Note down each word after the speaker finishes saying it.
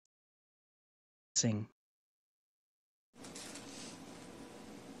Sing.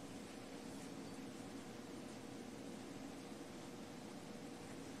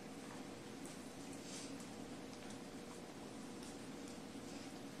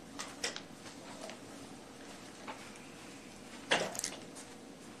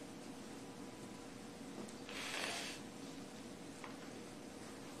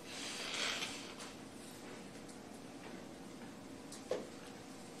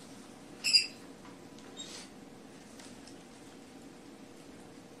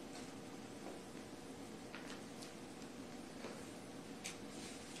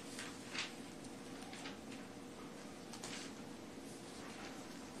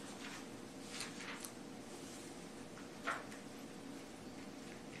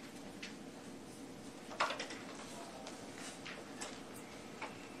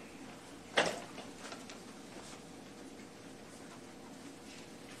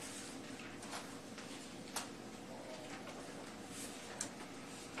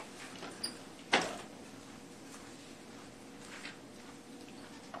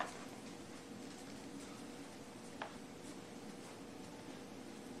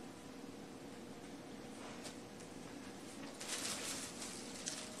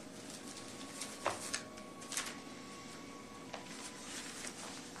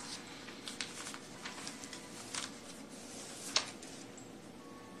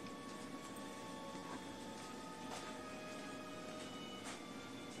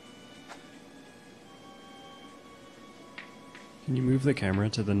 Can you move the camera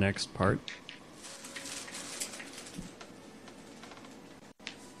to the next part?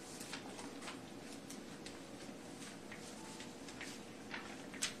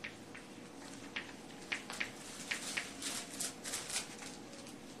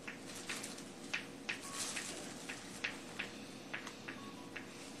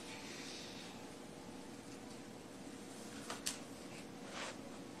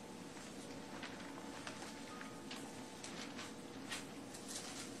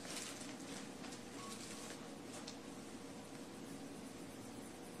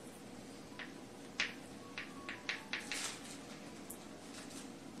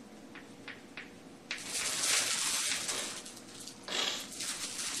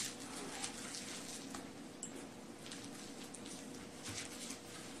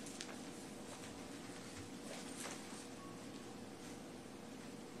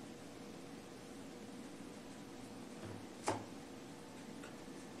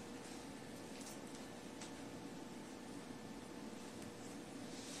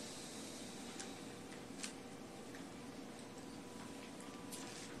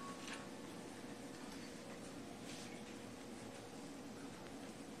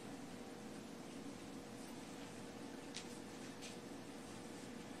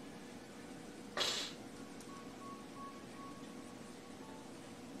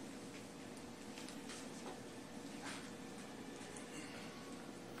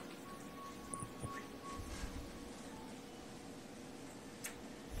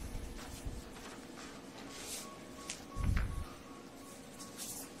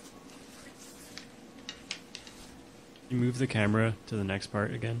 Can you move the camera to the next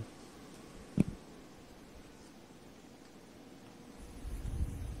part again?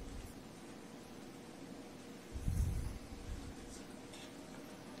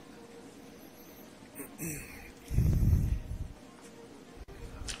 Can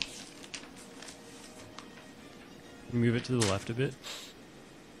you move it to the left a bit?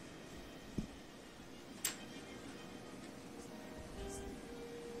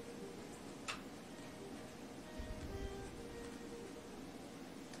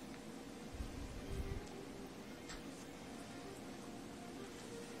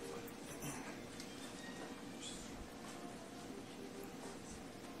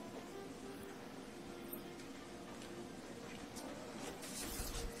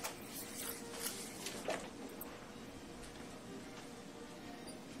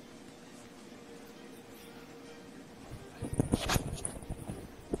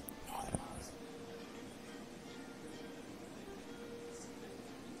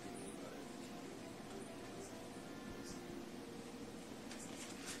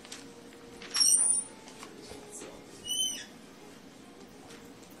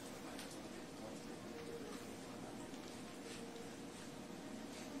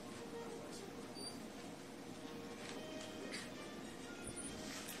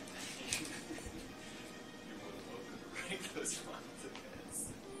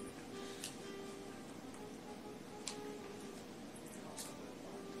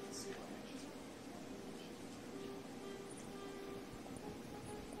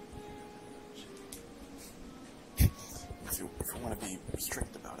 want to be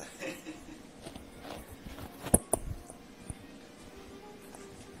strict about it.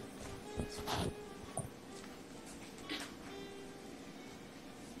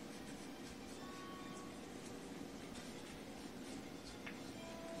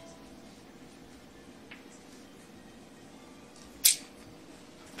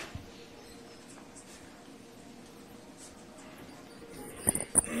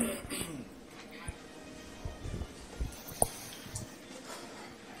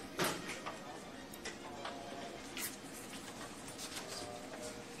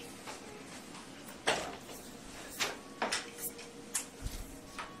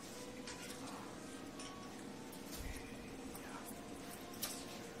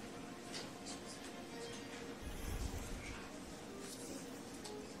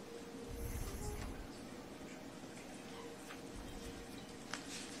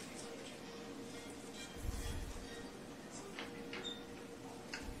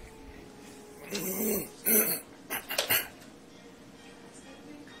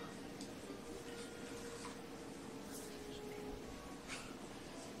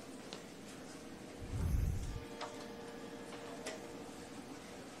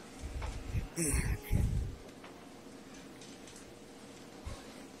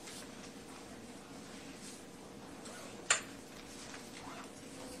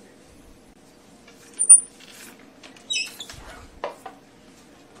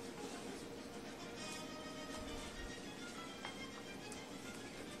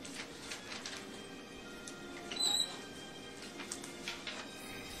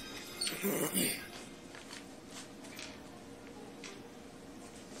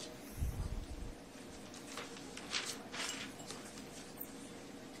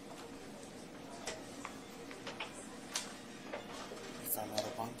 Found another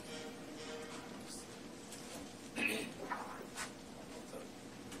bunk.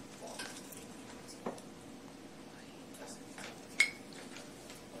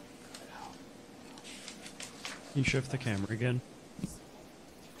 Can you shift the camera again?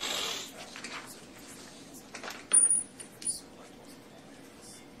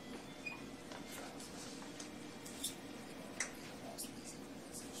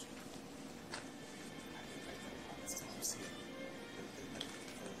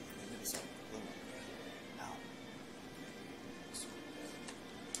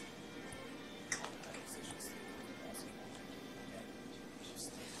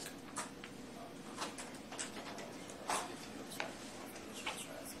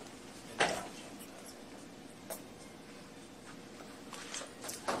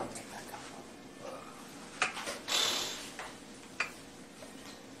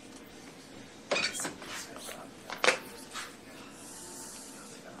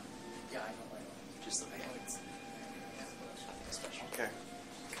 Okay.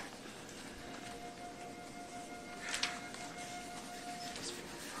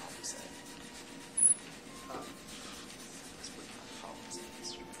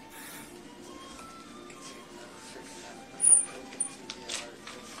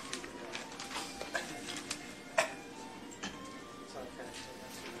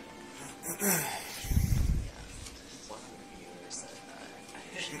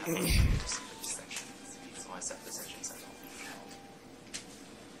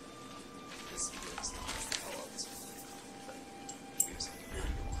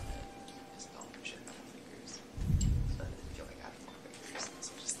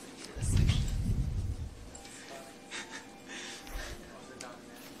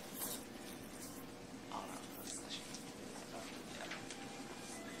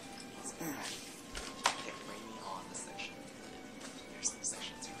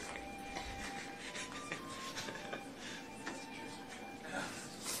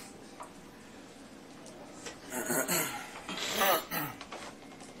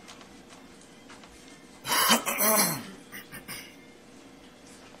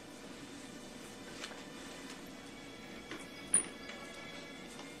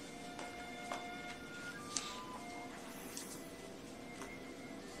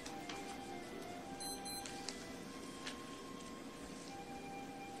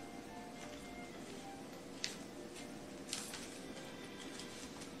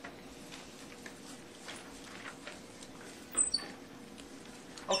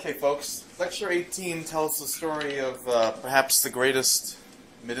 Okay, folks, Lecture 18 tells the story of perhaps the greatest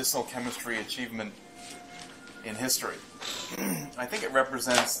medicinal chemistry achievement in history. I think it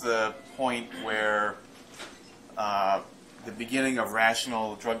represents the point where the beginning of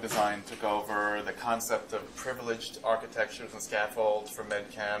rational drug design took over, the concept of privileged architectures and scaffolds for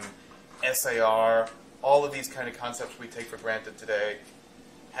medchem, SAR, all of these kind of concepts we take for granted today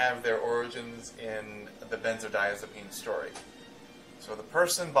have their origins in the benzodiazepine story. So the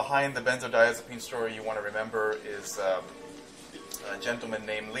person behind the benzodiazepine story you want to remember is a gentleman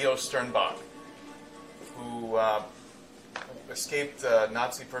named Leo Sternbach, who escaped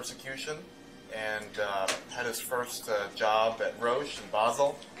Nazi persecution and had his first job at Roche in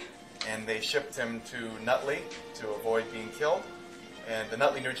Basel, and they shipped him to Nutley to avoid being killed. And the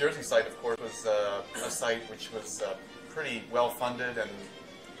Nutley, New Jersey site, of course, was a site which was pretty well funded and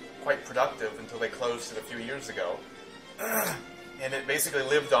quite productive until they closed it a few years ago. And it basically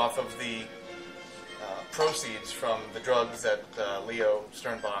lived off of the proceeds from the drugs that Leo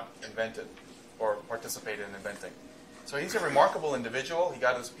Sternbach invented or participated in inventing. So he's a remarkable individual. He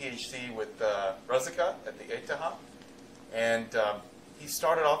got his PhD with Ruzicka at the ETH, and he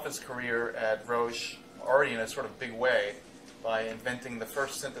started off his career at Roche already in a sort of big way by inventing the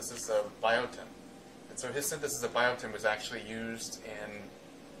first synthesis of biotin. And so his synthesis of biotin was actually used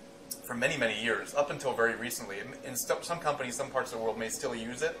for many, many years, up until very recently. In some companies, some parts of the world may still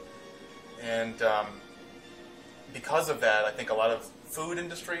use it. And because of that, I think a lot of food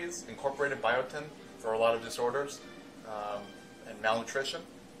industries incorporated biotin for a lot of disorders and malnutrition.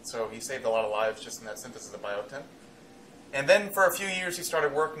 So he saved a lot of lives just in that synthesis of biotin. And then for a few years, he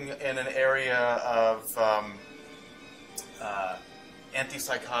started working in an area of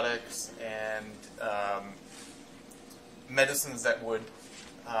antipsychotics and medicines that would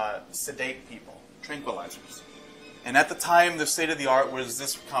sedate people, tranquilizers. And at the time, the state-of-the-art was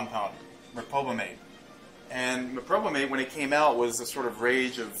this compound, meprobamate. And meprobamate, when it came out, was the sort of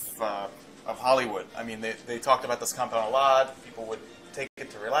rage of Hollywood. I mean, they talked about this compound a lot. People would take it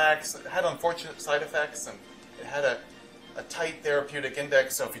to relax. It had unfortunate side effects, and it had a tight therapeutic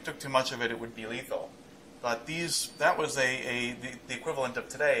index, so if you took too much of it, it would be lethal. But that was the equivalent of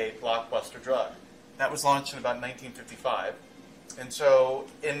today, a blockbuster drug. That was launched in about 1955. And so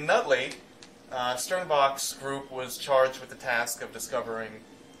in Nutley, Sternbach's group was charged with the task of discovering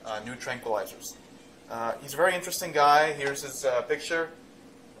new tranquilizers. He's a very interesting guy. Here's his picture.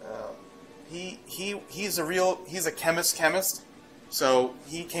 He's a chemist. So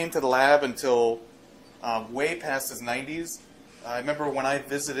he came to the lab until way past his 90s. I remember when I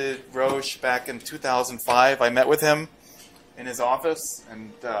visited Roche back in 2005, I met with him in his office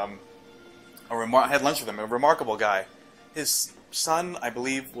and I had lunch with him, a remarkable guy. His son, I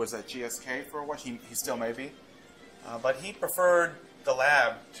believe, was at GSK for a while. He still may be. But he preferred the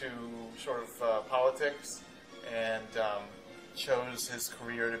lab to sort of politics and chose his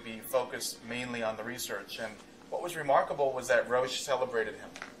career to be focused mainly on the research. And what was remarkable was that Roche celebrated him.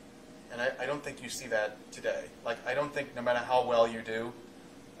 And I don't think you see that today. Like, I don't think no matter how well you do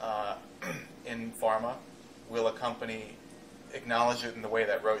in pharma, will a company acknowledge it in the way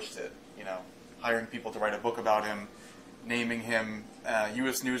that Roche did. You know, hiring people to write a book about him, naming him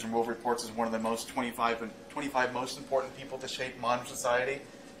U.S. News and World Reports as one of the 25 most important people to shape modern society.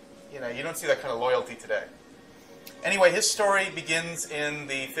 You know, you don't see that kind of loyalty today. Anyway, his story begins in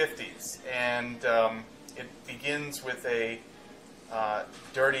the 50s, and it begins with a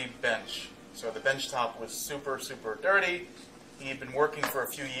dirty bench. So the bench top was super, super dirty. He had been working for a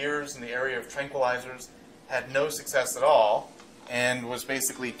few years in the area of tranquilizers, had no success at all, and was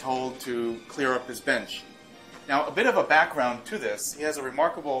basically told to clear up his bench. Now, a bit of a background to this. He has a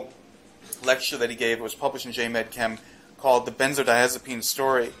remarkable lecture that he gave. It was published in JMed Chem called The Benzodiazepine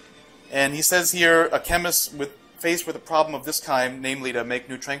Story. And he says here, a chemist faced with a problem of this kind, namely to make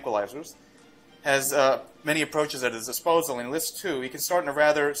new tranquilizers, has many approaches at his disposal, and lists two. He can start in a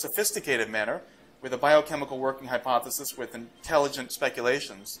rather sophisticated manner with a biochemical working hypothesis with intelligent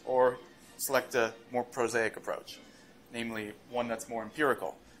speculations, or select a more prosaic approach, namely one that's more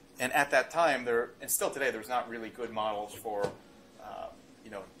empirical. And at that time, and still today, there's not really good models for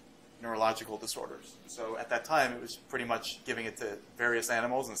neurological disorders. So at that time, it was pretty much giving it to various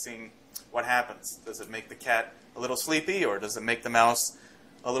animals and seeing what happens. Does it make the cat a little sleepy, or does it make the mouse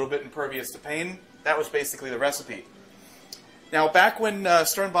a little bit impervious to pain? That was basically the recipe. Now, back when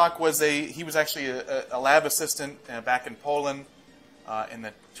Sternbach he was actually a lab assistant back in Poland in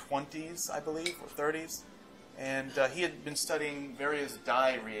the 20s, I believe, or 30s. And he had been studying various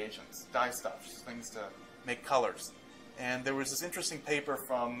dye reagents, dye stuffs, things to make colors. And there was this interesting paper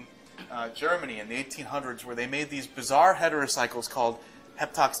from Germany in the 1800s where they made these bizarre heterocycles called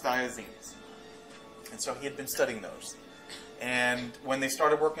heptoxydiazines. And so he had been studying those. And when they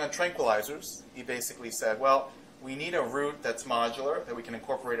started working on tranquilizers, he basically said, well, we need a route that's modular, that we can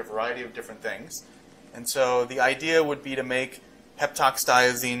incorporate a variety of different things. And so the idea would be to make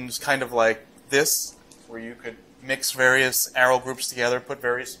heptoxydiazines kind of like this, where you could mix various aryl groups together, put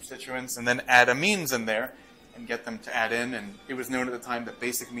various substituents, and then add amines in there and get them to add in. And it was known at the time that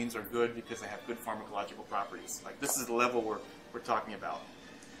basic amines are good because they have good pharmacological properties. Like, this is the level we're talking about.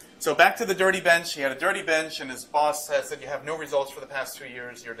 So back to the dirty bench. He had a dirty bench, and his boss said, you have no results for the past 2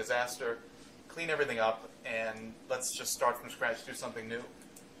 years. You're a disaster. Clean everything up, and let's just start from scratch, do something new.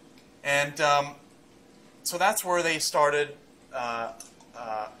 And so that's where they started.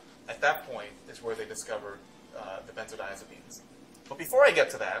 At that point is where they discovered the benzodiazepines. But before I get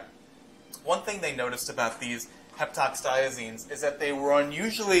to that, one thing they noticed about these heptoxydiazines is that they were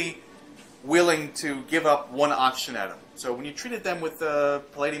unusually willing to give up one oxygen atom. So when you treated them with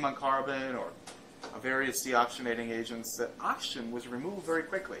palladium on carbon or various deoxygenating agents, the oxygen was removed very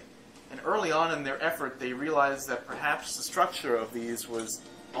quickly. And early on in their effort, they realized that perhaps the structure of these was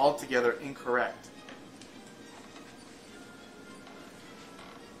altogether incorrect.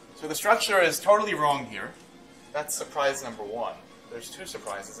 So the structure is totally wrong here. That's surprise number one. There's two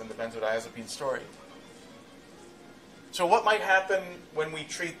surprises in the benzodiazepine story. So what might happen when we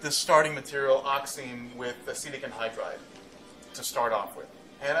treat the starting material, oxime, with acetic anhydride to start off with?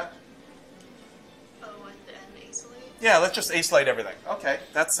 Hannah? Oh, and then acylate? Yeah, let's just acylate everything. Okay,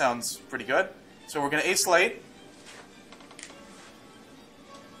 that sounds pretty good. So we're going to acylate.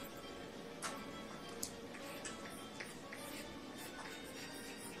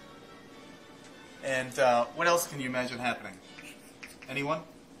 And what else can you imagine happening? Anyone?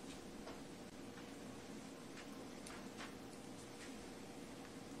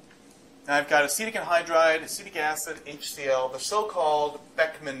 Now I've got acetic anhydride, acetic acid, HCl, the so-called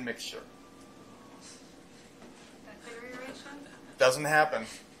Beckmann mixture. Beckmann rearrangement? Doesn't happen.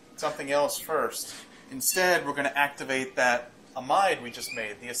 Something else first. Instead, we're going to activate that amide we just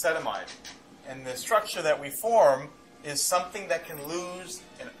made, the acetamide. And the structure that we form is something that can lose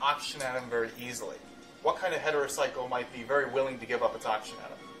an oxygen atom very easily. What kind of heterocycle might be very willing to give up its oxygen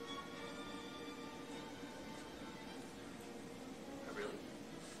atom?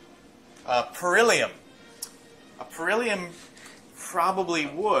 Beryllium. A beryllium probably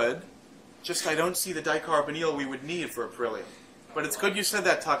would, just I don't see the dicarbonyl we would need for a beryllium. But it's good you said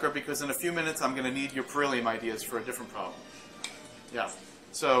that, Tucker, because in a few minutes I'm going to need your beryllium ideas for a different problem. Yeah.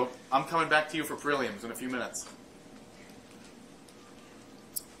 So I'm coming back to you for berylliums in a few minutes.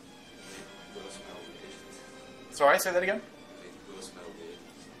 Sorry, say that again?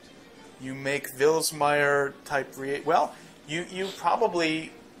 You make Vilsmeier type reagent. Well, you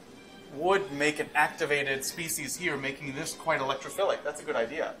probably would make an activated species here, making this quite electrophilic. That's a good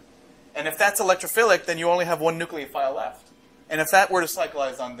idea. And if that's electrophilic, then you only have one nucleophile left. And if that were to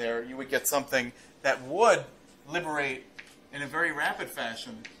cyclize on there, you would get something that would liberate, in a very rapid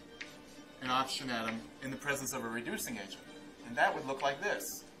fashion, an oxygen atom in the presence of a reducing agent. And that would look like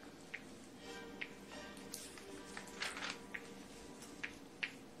this.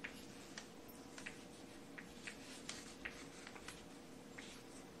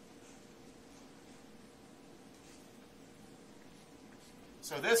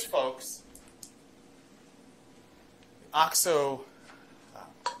 So this, folks, well,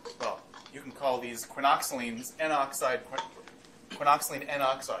 you can call these quinoxylines quinoxylene N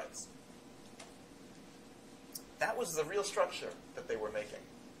oxides. That was the real structure that they were making.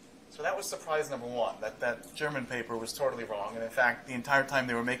 So that was surprise number one, that German paper was totally wrong. And in fact, the entire time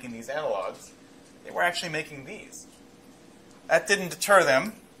they were making these analogs, they were actually making these. That didn't deter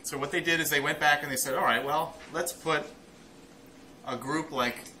them. So what they did is they went back and they said, all right, well, let's put a group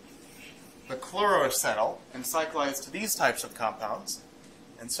like the chloroacetyl and cyclize to these types of compounds.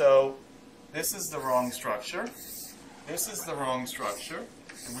 And so this is the wrong structure. This is the wrong structure.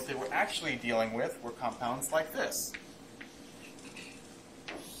 And what they were actually dealing with were compounds like this.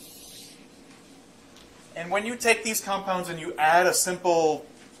 And when you take these compounds and you add a simple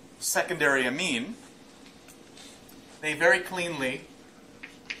secondary amine, they very cleanly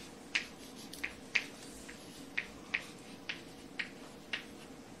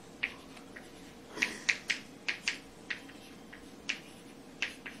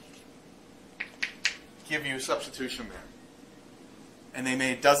give you substitution there. And they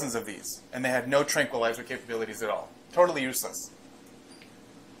made dozens of these. And they had no tranquilizer capabilities at all. Totally useless.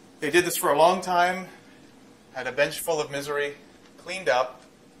 They did this for a long time, had a bench full of misery, cleaned up,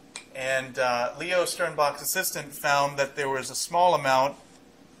 and Leo Sternbach's assistant found that there was a small amount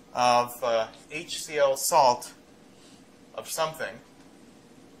of HCl salt of something,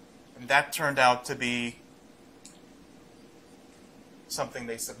 and that turned out to be something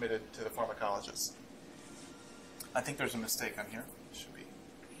they submitted to the pharmacologist. I think there's a mistake on here. It should be.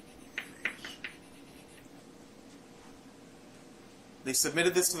 They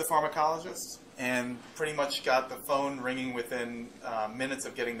submitted this to the pharmacologist, and pretty much got the phone ringing within minutes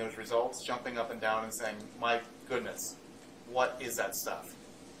of getting those results, jumping up and down and saying, my goodness, what is that stuff?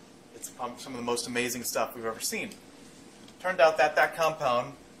 It's some of the most amazing stuff we've ever seen. Turned out that that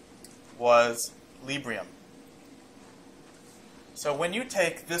compound was Librium. So when you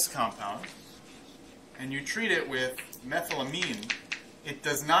take this compound and you treat it with methylamine, it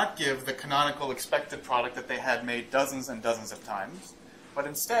does not give the canonical expected product that they had made dozens and dozens of times. But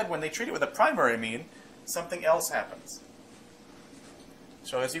instead, when they treat it with a primary amine, something else happens.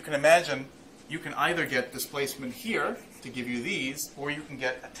 So as you can imagine, you can either get displacement here to give you these, or you can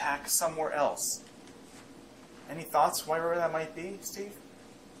get attack somewhere else. Any thoughts why that might be, Steve?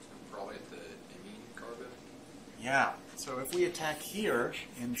 Probably at the amine carbon. Yeah. So if we attack here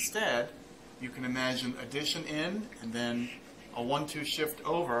instead, you can imagine addition in, and then a 1-2 shift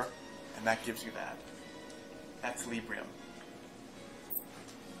over, and that gives you that. That's Librium.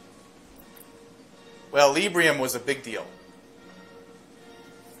 Well, Librium was a big deal.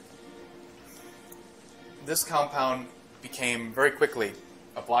 This compound became very quickly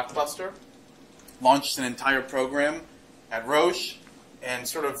a blockbuster, launched an entire program at Roche, and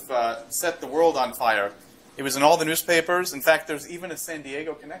sort of set the world on fire. It was in all the newspapers. In fact, there's even a San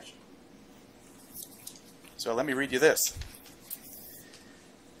Diego connection. So let me read you this.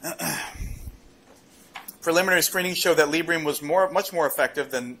 Preliminary screening showed that Librium was much more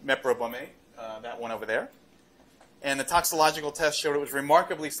effective than meprobamate, that one over there. And the toxicological test showed it was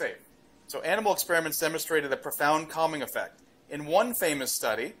remarkably safe. So animal experiments demonstrated a profound calming effect. In one famous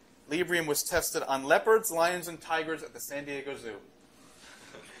study, Librium was tested on leopards, lions, and tigers at the San Diego Zoo.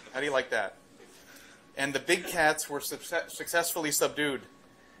 How do you like that? And the big cats were successfully subdued.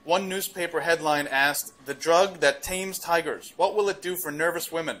 One newspaper headline asked, "The drug that tames tigers, what will it do for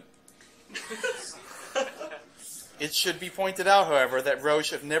nervous women?" It should be pointed out, however, that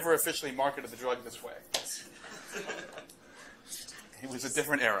Roche have never officially marketed the drug this way. It was a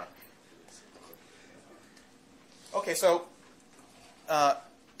different era. Okay, so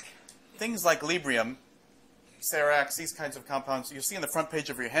things like Librium, Serax, these kinds of compounds, you see in the front page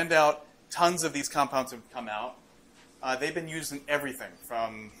of your handout, tons of these compounds have come out. They've been used in everything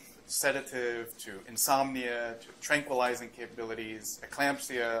from sedative to insomnia to tranquilizing capabilities,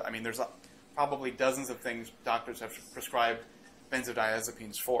 eclampsia. I mean, there's probably dozens of things doctors have prescribed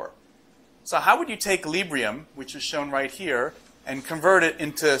benzodiazepines for. So how would you take Librium, which is shown right here, and convert it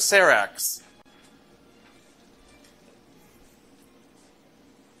into Serax?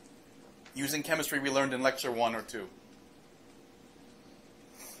 Using chemistry we learned in lecture 1 or 2.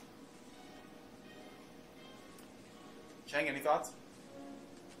 Cheng, any thoughts?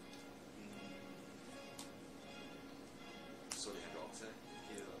 Sodium hydroxide.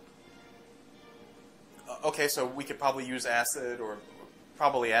 Okay, so we could probably use acid, or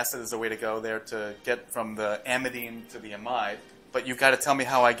probably acid is the way to go there to get from the amidine to the amide. But you've got to tell me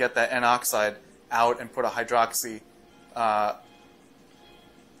how I get that N-oxide out and put a hydroxy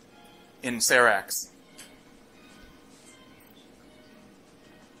in Serax.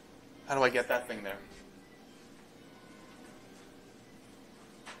 How do I get that thing there?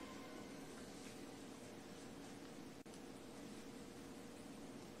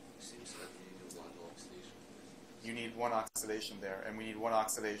 Seems like you need one oxidation. You need one oxidation there, and we need one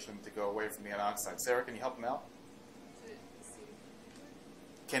oxidation to go away from the N-oxide. Sarah, can you help him out?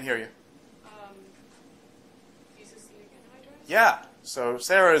 Can't hear you. Use acetic anhydride? Yeah. So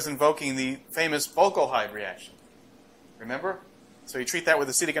Sarah is invoking the famous Volkohyde reaction. Remember? So you treat that with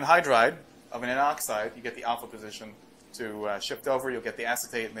acetic anhydride of an N-oxide, you get the alpha position to shift over, you'll get the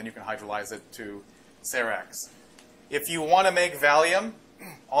acetate, and then you can hydrolyze it to Serax. If you want to make Valium,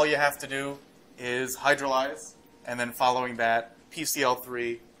 all you have to do is hydrolyze, and then following that,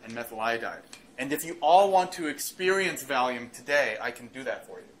 PCl3 and methyl iodide. And if you all want to experience Valium today, I can do that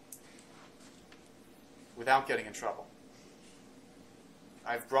for you without getting in trouble.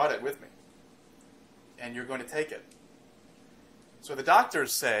 I've brought it with me, and you're going to take it. So the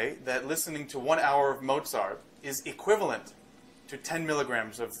doctors say that listening to 1 hour of Mozart is equivalent to 10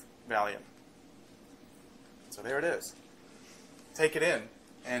 milligrams of Valium. So there it is. Take it in,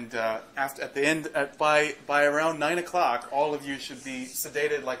 and at the end, by around 9 o'clock, all of you should be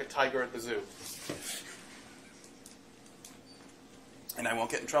sedated like a tiger at the zoo. And I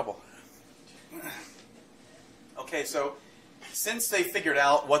won't get in trouble. Okay, so since they figured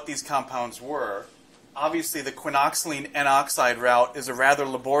out what these compounds were, obviously the quinoxylene N-oxide route is a rather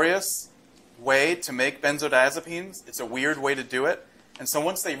laborious way to make benzodiazepines. It's a weird way to do it. And so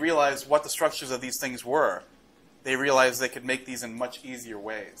once they realized what the structures of these things were, they realized they could make these in much easier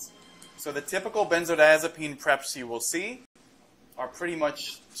ways. So the typical benzodiazepine preps you will see are pretty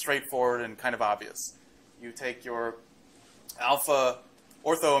much straightforward and kind of obvious. You take your alpha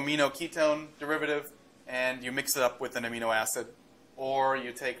orthoamino ketone derivative and you mix it up with an amino acid, or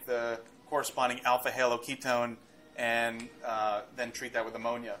you take the corresponding alpha haloketone and then treat that with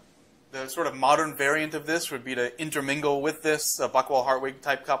ammonia. The sort of modern variant of this would be to intermingle with this Buchwald-Hartwig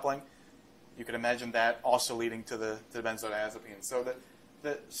type coupling. You could imagine that also leading to the benzodiazepines. So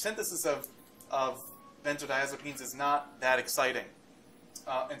the synthesis of benzodiazepines is not that exciting.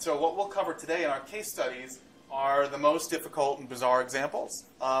 And so what we'll cover today in our case studies are the most difficult and bizarre examples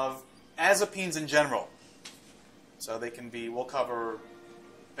of azepines in general. So they can be, we'll cover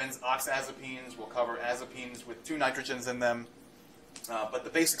benzoxazepines, we'll cover azepines with 2 nitrogens in them. But the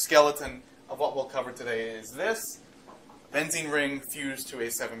basic skeleton of what we'll cover today is this: benzene ring fused to a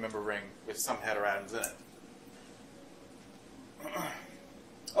 7-member ring with some heteroatoms in it.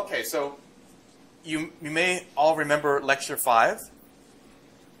 Okay, so you may all remember Lecture 5.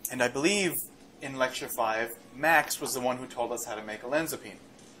 And I believe in Lecture 5, Max was the one who told us how to make olanzapine.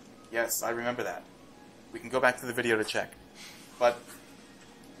 Yes, I remember that. We can go back to the video to check. But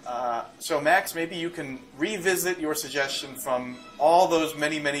so Max, maybe you can revisit your suggestion from all those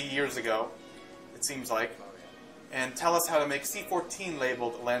many, many years ago, it seems like, and tell us how to make C14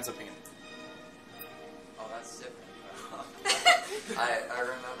 labeled olanzapine. Oh, that's different. I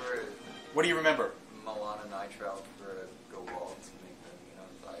remember What do you remember? malononitrile for Gowald to make the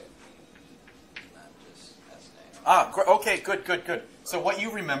aminothiophene, and then just SNA. Ah, okay, good. So what you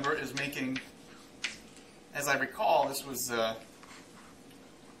remember is making, as I recall, this was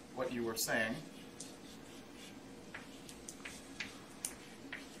what you were saying.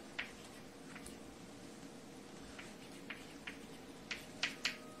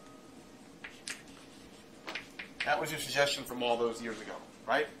 That was your suggestion from all those years ago,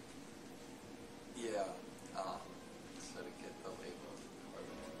 right? Yeah, so to get the label of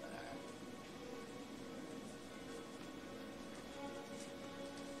carbon in there,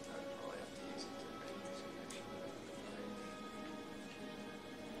 I would probably have to use it to make this connection.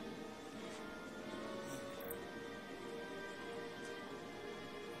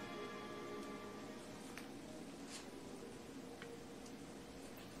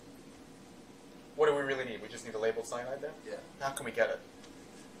 What do we really need? We just need a labeled cyanide there? Yeah, How can we get it?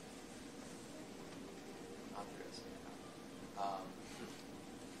 not this.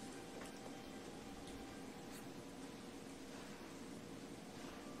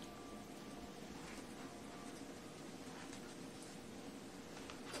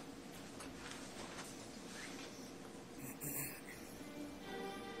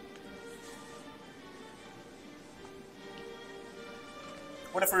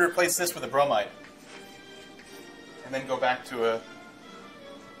 What if we replace this with a bromide? And then go back to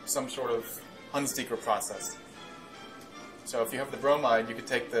some sort of Hunziker process. So if you have the bromide, you could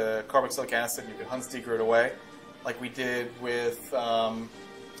take the carboxylic acid, you could Hunziker it away, like we did with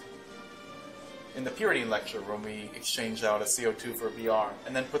in the pyridine lecture when we exchanged out a CO2 for a Br,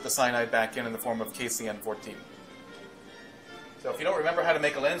 and then put the cyanide back in the form of KCN14. So if you don't remember how to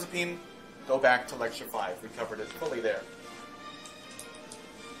make olanzapine, go back to lecture 5. We covered it fully there.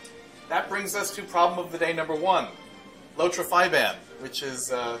 That brings us to problem of the day number 1, lotrofiban, which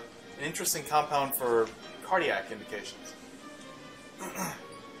is an interesting compound for cardiac indications.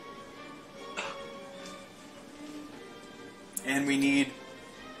 And we need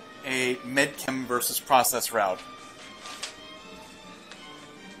a medchem versus process route.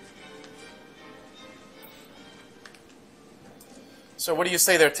 So what do you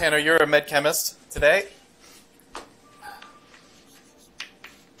say there, Tanner? You're a med chemist today?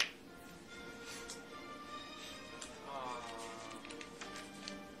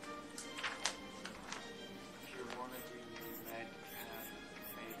 If you want to do med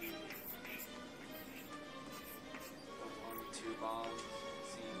maybe the 1-2 bond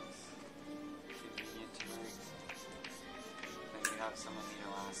seems convenient to make. Then you have some amino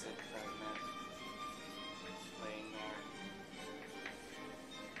acid fragment laying there.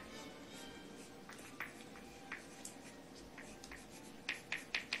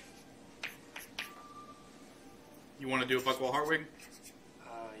 You want to do a Buchwald-Hartwig?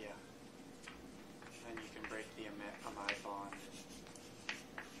 Yeah. Then you can break the amide bond.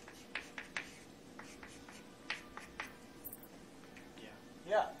 Yeah.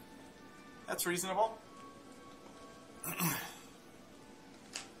 Yeah. That's reasonable.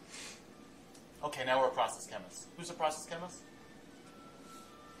 Okay, now we're a process chemist. Who's a process chemist?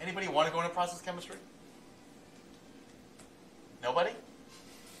 Anybody want to go into process chemistry? Nobody?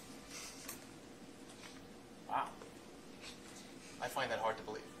 Wow. I find that hard to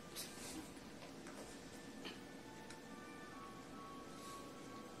believe.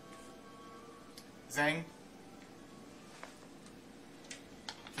 Zhang?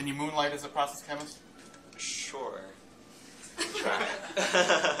 Can you moonlight as a process chemist? Sure.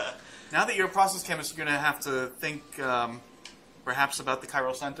 Now that you're a process chemist, you're going to have to think perhaps about the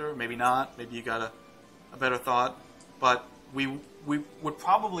chiral center. Maybe not. Maybe you got a better thought. But we would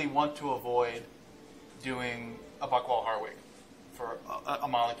probably want to avoid doing a Buckwall-Hartwig for a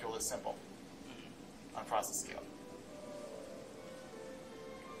molecule as simple on process scale.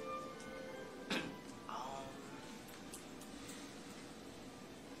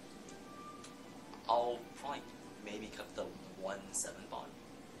 I'll probably maybe cut the 1,7 bond.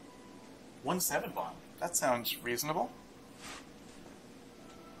 1,7 bond. That sounds reasonable.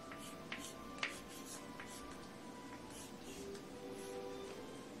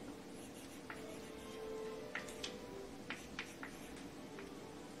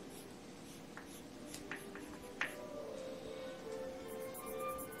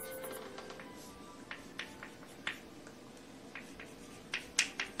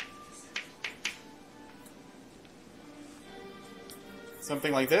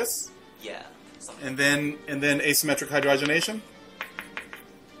 Something like this, Yeah. Something. and then asymmetric hydrogenation.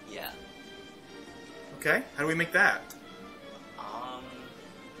 Yeah. Okay, how do we make that?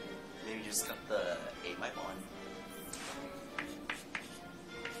 Maybe just cut the 8 bond.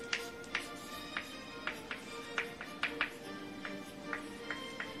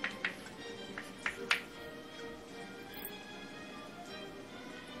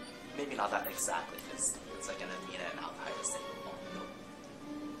 Maybe not that exactly, because it's like an amino and aldehyde is single bond.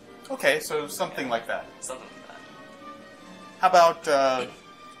 Okay, so something like that. Something like that. How about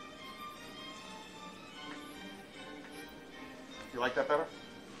you like that better?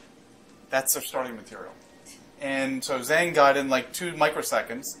 That's their starting material. And so Zhang got in like 2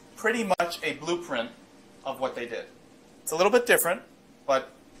 microseconds, pretty much a blueprint of what they did. It's a little bit different, but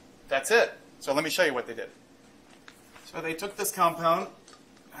that's it. So let me show you what they did. So they took this compound.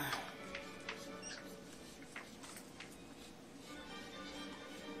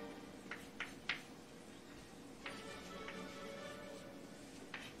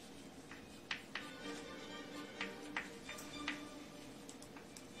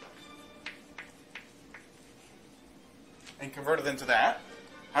 And convert it into that.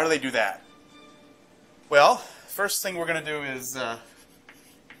 How do they do that? Well, first thing we're going to do is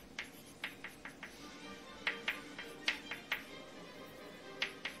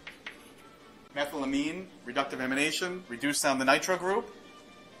methylamine, reductive amination, reduce down the nitro group.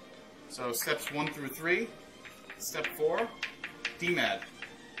 So steps 1 through 3. Step 4, DMAD.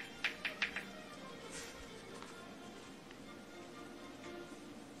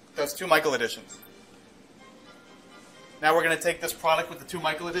 Does 2 Michael additions. Now we're going to take this product with the 2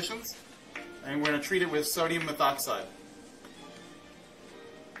 Michael additions, and we're going to treat it with sodium methoxide.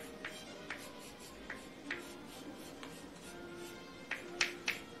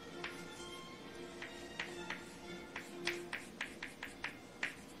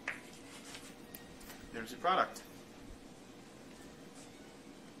 There's your product.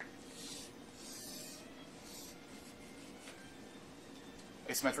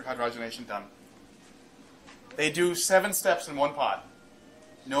 Asymmetric hydrogenation done. They do 7 steps in 1 pot.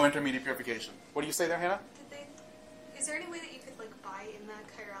 No intermediate purification. What do you say there, Hannah? Is there any way that you could like buy in that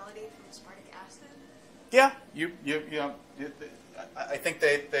chirality from aspartic acid? Yeah, I think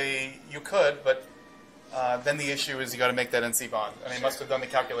you could, but then the issue is you got to make that NC bond. And they must have done the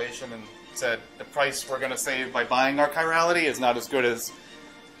calculation and said the price we're going to save by buying our chirality is not as good as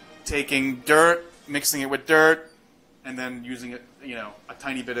taking dirt, mixing it with dirt, and then using it, a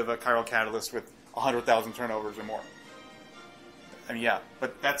tiny bit of a chiral catalyst with 100,000 turnovers or more. I mean, yeah,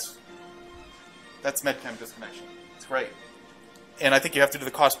 but that's MedChem disconnection. It's great. And I think you have to do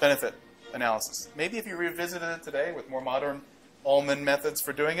the cost-benefit analysis. Maybe if you revisited it today with more modern Ullmann methods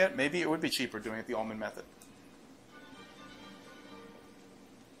for doing it, maybe it would be cheaper doing it the Ullmann method.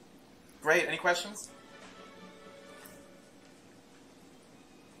 Great. Any questions?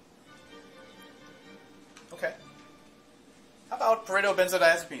 Okay. How about Pareto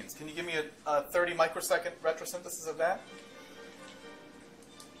benzodiazepines? Can you give me a 30 microsecond retrosynthesis of that?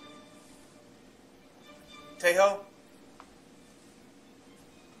 Tejo?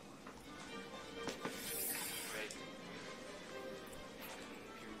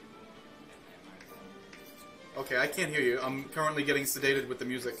 Okay, I can't hear you. I'm currently getting sedated with the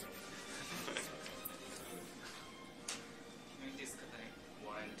music. We disconnect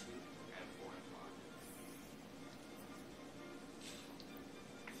 1 and 2 and 4 and 5.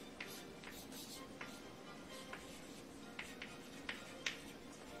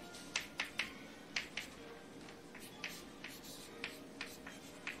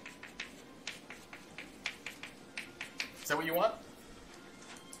 that what you want?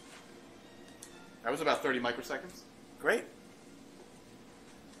 That was about 30 microseconds. Great.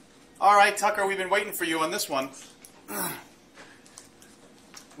 All right, Tucker, we've been waiting for you on this one.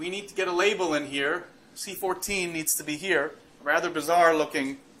 We need to get a label in here. C14 needs to be here. Rather bizarre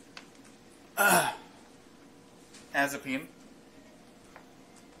looking azapine.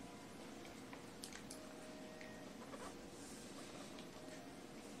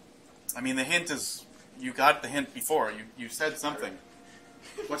 I mean, the hint is, you got the hint before. You said something.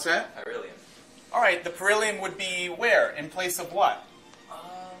 What's that? Beryllium. All right, the beryllium would be where? In place of what?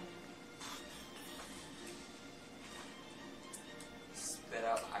 Spit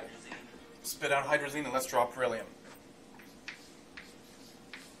out hydrazine. Spit out hydrazine and let's draw beryllium.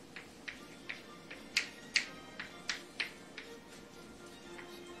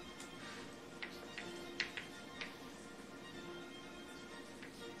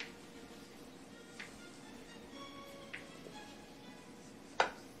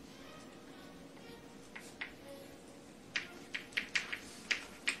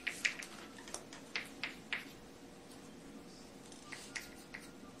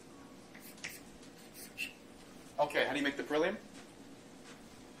 Okay, how do you make the beryllium?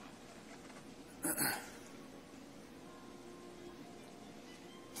 We have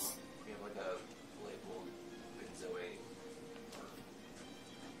like a labeled benzoate.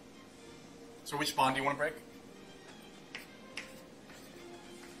 So which bond do you want to break?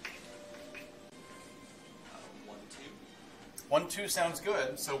 One, two. 1, 2 sounds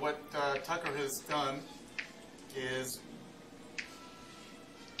good. So what Tucker has done is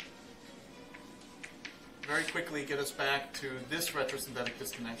very quickly get us back to this retrosynthetic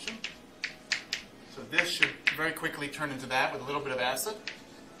disconnection. So this should very quickly turn into that with a little bit of acid.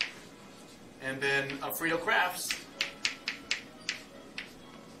 And then Frito Crafts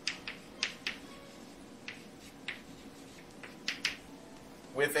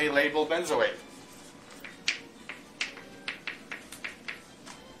with a labeled benzoate.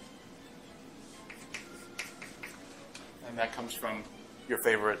 And that comes from your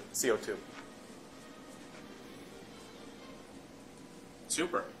favorite CO2.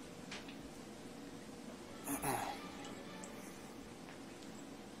 Super.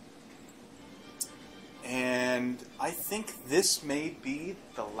 And I think this may be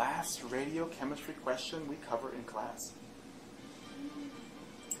the last radiochemistry question we cover in class.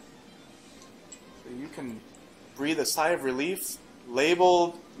 So you can breathe a sigh of relief.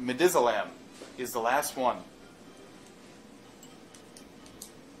 Labeled midazolam is the last one.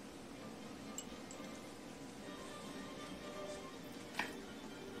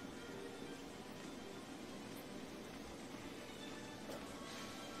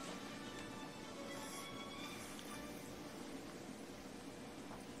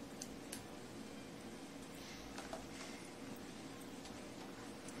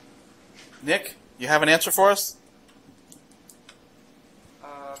 Nick, you have an answer for us?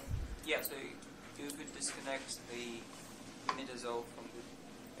 Yeah, so you could disconnect the imidazole from the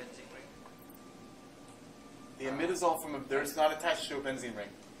benzene ring. The imidazole from there's not attached to a benzene ring.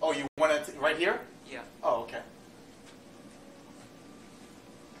 Oh, you want it right here? Yeah. Oh, okay.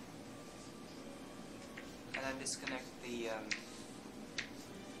 And then disconnect the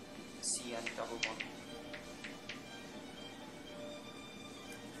CN double bond.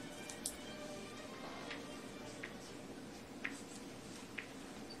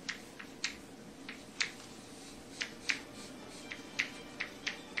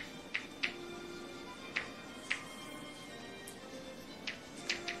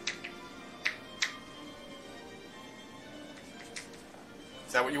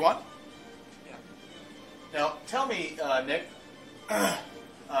 Is that what you want? Yeah. Now, tell me, Nick,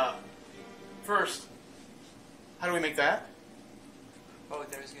 first, how do we make that? Oh,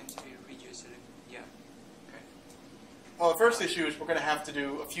 there is going to be reduced. Yeah. Okay. Well, the first issue is we're going to have to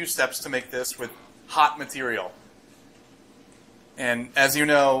do a few steps to make this with hot material. And as you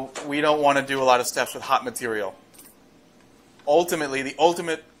know, we don't want to do a lot of steps with hot material. Ultimately, the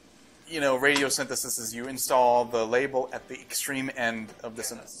ultimate radiosynthesis is you install the label at the extreme end of the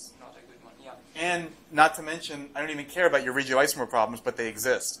synthesis. That's not a good one. Yeah. And not to mention, I don't even care about your regioisomer problems, but they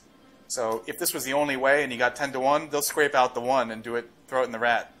exist. So if this was the only way and you got 10 to 1, they'll scrape out the 1 and throw it in the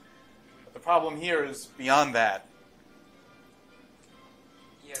rat. But the problem here is beyond that.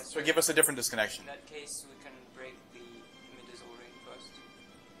 Yes. So give us a different disconnection. In that case, we can break the imidazole ring first.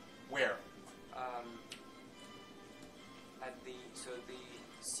 Where? At the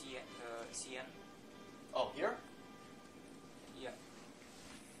CN. Oh, here? Yeah.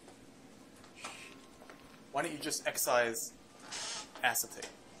 Why don't you just excise acetate?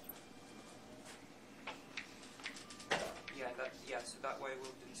 Yeah, so that way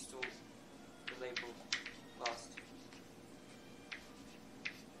we'll install the label last.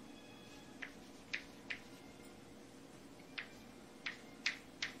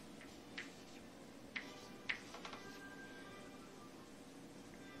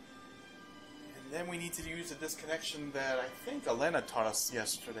 And then we need to use a disconnection that I think Elena taught us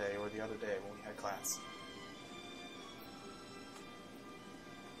yesterday or the other day when we had class.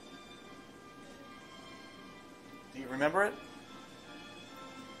 Do you remember it?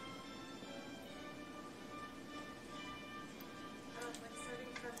 Like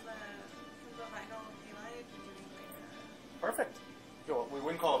starting from the vinyl halide and doing like Perfect. We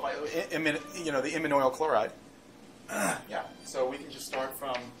wouldn't call it, the imine oil chloride. Yeah, so we can just start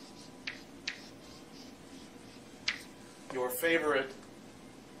from your favorite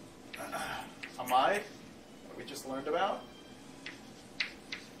amide that we just learned about.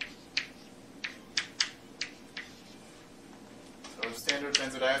 So standard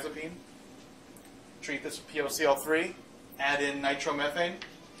benzodiazepine. Treat this with POCl3. Add in nitromethane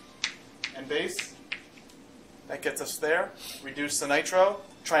and base. That gets us there. Reduce the nitro.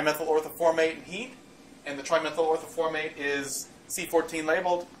 Trimethyl orthoformate and heat. And the trimethyl orthoformate is C14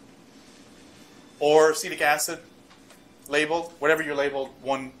 labeled. Or acetic acid labeled. Whatever your labeled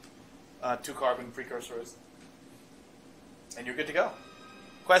 2-carbon precursor is. And you're good to go.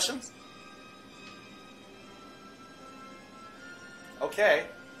 Questions? Okay.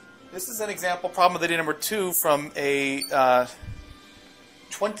 This is an example problem of the day number 2 from a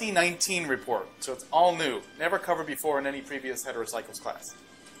 2019 report. So it's all new. Never covered before in any previous heterocycles class.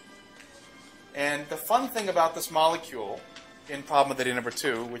 And the fun thing about this molecule in problem of the day number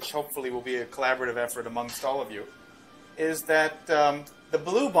 2, which hopefully will be a collaborative effort amongst all of you, is that the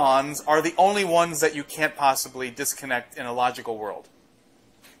blue bonds are the only ones that you can't possibly disconnect in a logical world.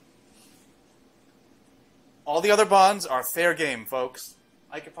 All the other bonds are fair game, folks.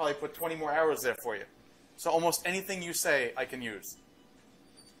 I could probably put 20 more hours there for you. So almost anything you say, I can use.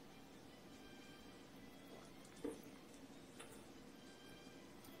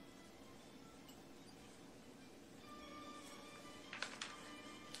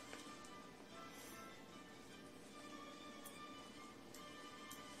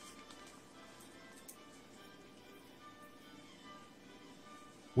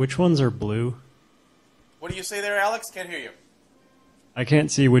 Which ones are blue? What do you say there, Alex? Can't hear you. I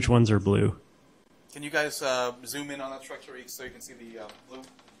can't see which ones are blue. Can you guys zoom in on that structure so you can see the blue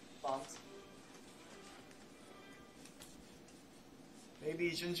bonds?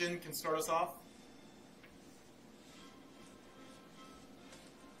 Maybe Jinjin can start us off.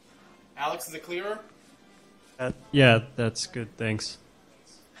 Alex, is it clearer? Yeah, that's good, thanks.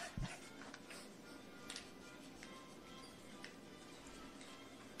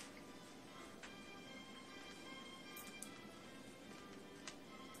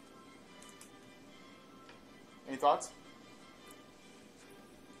 Any thoughts?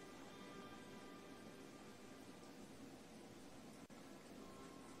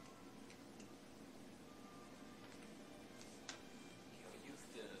 Use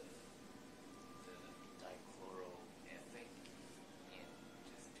the dichloroethane and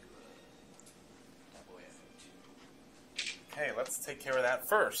just do a double SO2. Okay, let's take care of that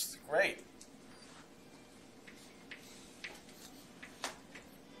first. Great.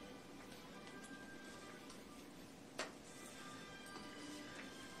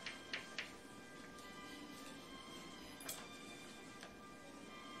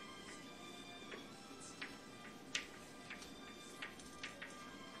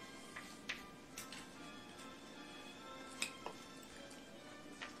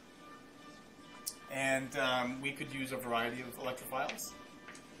 And we could use a variety of electrophiles.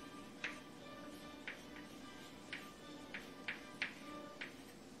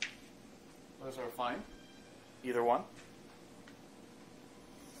 Those are fine. Either one.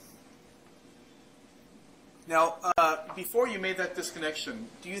 Now, before you made that disconnection,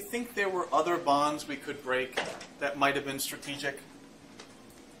 do you think there were other bonds we could break that might have been strategic?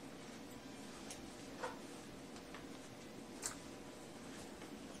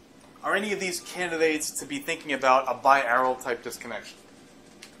 Are any of these candidates to be thinking about a bi-aryl type disconnection?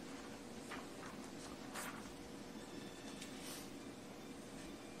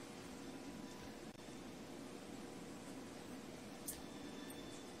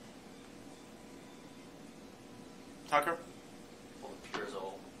 Tucker? Pull the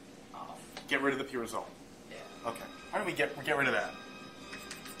pyrazole off. Get rid of the pyrazole. Yeah. Okay. How do we get rid of that?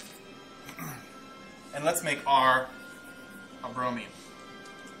 And let's make R a bromine.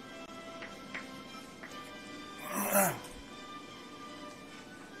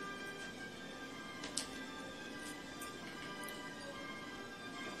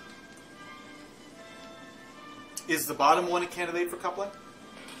 Is the bottom one a candidate for coupling?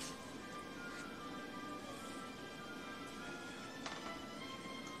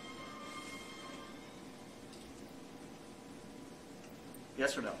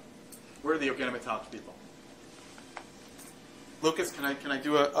 Yes or no? Where are the organometallic people? Lucas, can I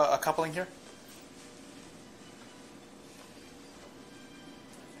do a coupling here?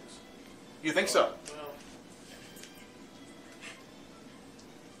 You think so?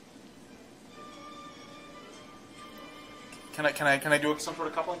 Can I do some sort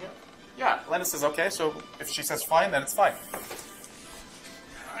of coupling here? Yeah, Lena says okay, so if she says fine, then it's fine.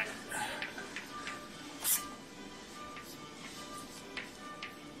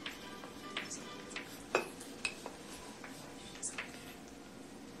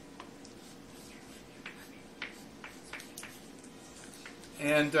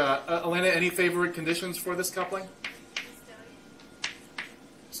 And Elena, any favorite conditions for this coupling?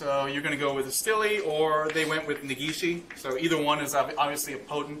 So you're going to go with a Stili, or they went with Negishi. So either one is obviously a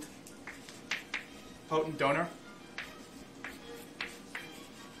potent donor.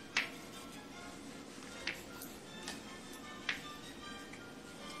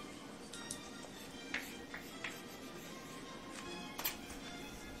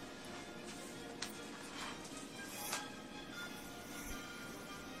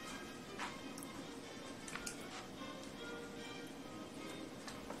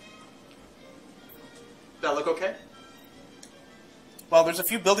 That look okay? Well, there's a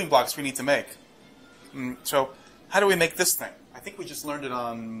few building blocks we need to make. So how do we make this thing? I think we just learned it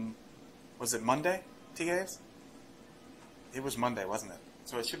on, was it Monday, TAs? It was Monday, wasn't it?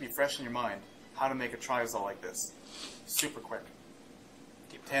 So it should be fresh in your mind how to make a triazole like this. Super quick.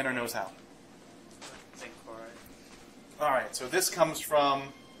 Tanner knows how. Zinc chloride. All right, so this comes from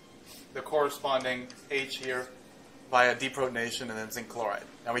the corresponding H here via deprotonation and then zinc chloride.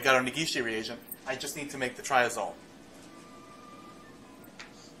 Now we got our Negishi reagent. I just need to make the triazole.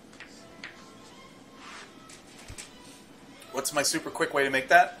 What's my super quick way to make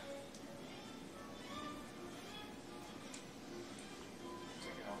that?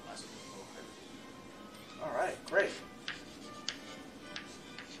 All right, great.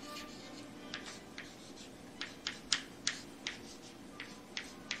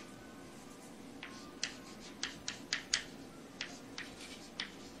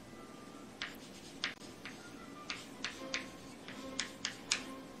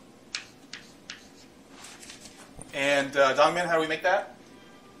 And Dongmin, how do we make that?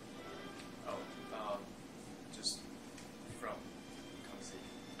 Just from condensation.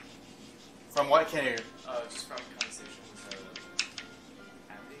 From what? I can't hear you. Just from condensation to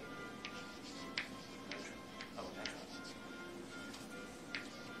ambi.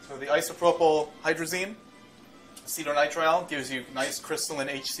 So the isopropyl hydrazine, acetonitrile, gives you nice crystalline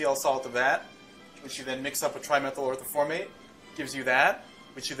HCl salt of that, which you then mix up with trimethyl orthoformate, gives you that,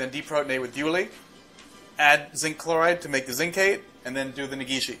 which you then deprotonate with Dewey. Add zinc chloride to make the zincate, and then do the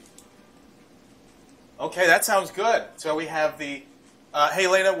Negishi. Okay, that sounds good. So we have the... hey,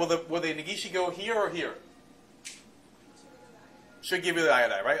 Lena, will the Negishi go here or here? Should give you the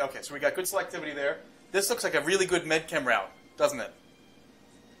iodide, right? Okay, so we got good selectivity there. This looks like a really good medchem route, doesn't it?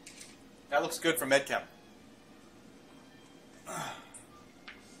 That looks good for medchem.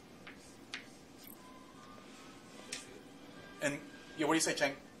 And yeah, what do you say,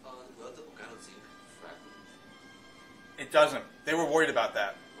 Cheng? It doesn't. They were worried about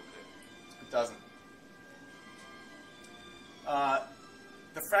that. Okay. It doesn't.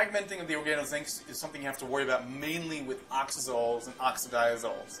 The fragmenting of the organozincs is something you have to worry about mainly with oxazoles and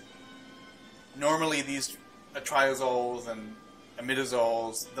oxidiazoles. Normally these triazoles and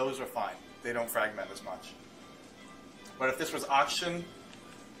imidazoles, those are fine. They don't fragment as much. But if this was oxygen,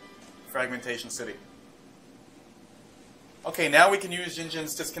 fragmentation city. Okay, now we can use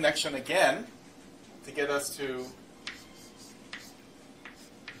Jinjin's disconnection again to get us to...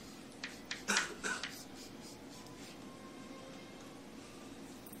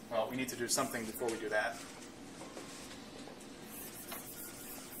 Well, we need to do something before we do that.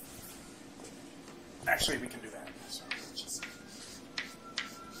 Actually, we can do that. So let's just...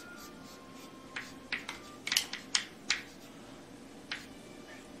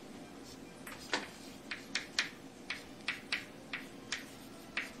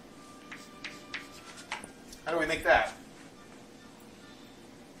 How do we make that?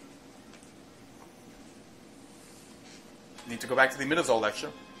 Need to go back to the imidazole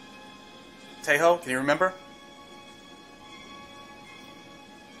lecture. Tejo, can you remember?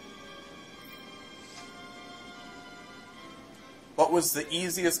 What was the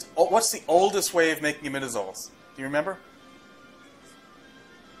easiest, what's the oldest way of making imidazoles? Do you remember?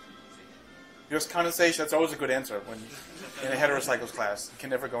 There's condensation. That's always a good answer when in a heterocycles class. You can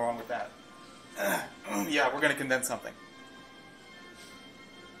never go wrong with that. Yeah, we're going to condense something.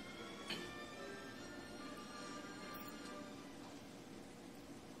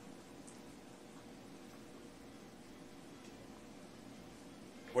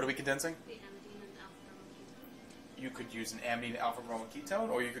 What are we condensing? The amidine and alpha ketone. You could use an amidine alpha bromo ketone,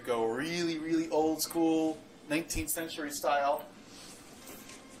 or you could go really, really old school, 19th century style,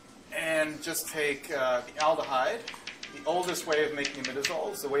 and just take the aldehyde, the oldest way of making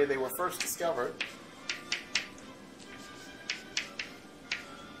imidazoles, the way they were first discovered.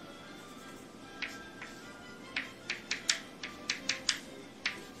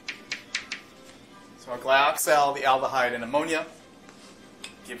 So a glyoxal, the aldehyde, and ammonia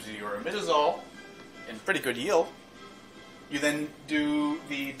gives you your imidazole in pretty good yield. You then do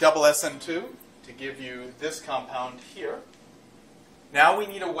the double SN2 to give you this compound here. Now we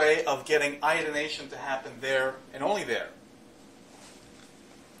need a way of getting iodination to happen there and only there.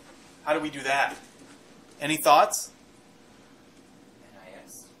 How do we do that? Any thoughts?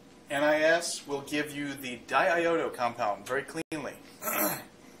 NIS. NIS will give you the diiodo compound very cleanly.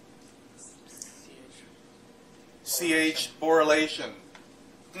 CH borylation.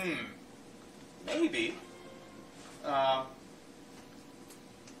 Maybe. Then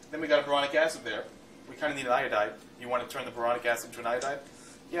we got a boronic acid there. We kind of need an iodide. You want to turn the boronic acid into an iodide?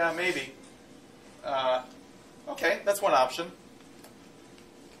 Yeah, maybe. Okay, that's one option.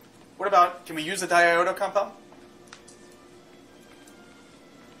 What about, can we use a diiodo compound?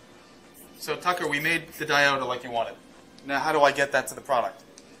 So Tucker, we made the diiodo like you wanted. Now how do I get that to the product?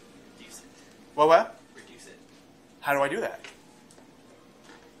 Reduce it. What? Reduce it. How do I do that?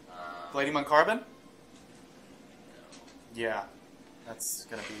 Palladium on carbon? No. Yeah, that's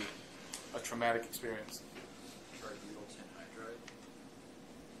going to be a traumatic experience. Tributyl tin hydride.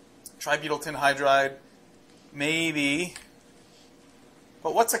 Tributyl tin hydride, maybe.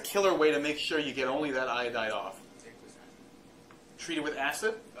 But what's a killer way to make sure you get only that iodide off? Zinc with acid. Treat it with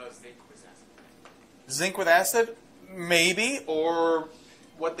acid? Zinc with acid. Zinc with acid? Maybe. Or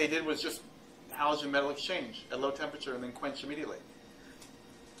what they did was just halogen metal exchange at low temperature and then quench immediately.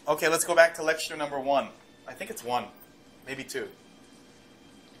 Okay, let's go back to lecture number 1. I think it's 1, maybe 2.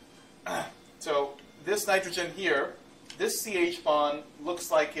 So this nitrogen here, this CH bond looks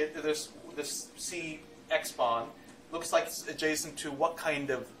like it, this CX bond looks like it's adjacent to what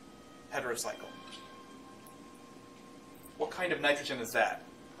kind of heterocycle? What kind of nitrogen is that?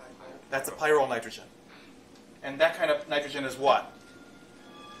 That's a pyrrole nitrogen. And that kind of nitrogen is what?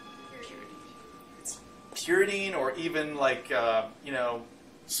 It's pyridine or even like,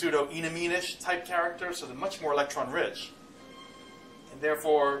 pseudo-enamine-ish type character, so they're much more electron rich. And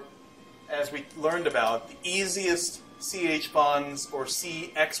therefore, as we learned about, the easiest CH bonds or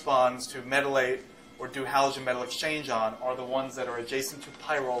CX bonds to metallate or do halogen metal exchange on are the ones that are adjacent to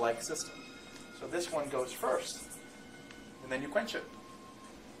pyrrole-like systems. So this one goes first, and then you quench it.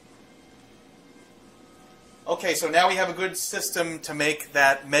 Okay, so now we have a good system to make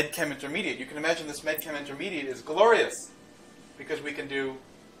that medchem intermediate. You can imagine this medchem intermediate is glorious because we can do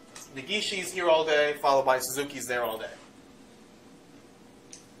Nagishis here all day, followed by Suzuki's there all day.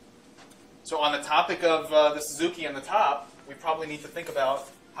 So on the topic of the Suzuki on the top, we probably need to think about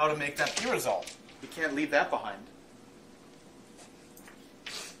how to make that pyrazole. We can't leave that behind.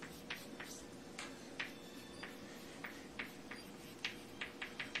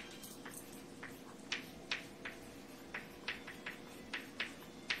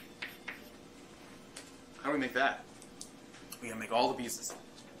 How do we make that? We gotta make all the pieces.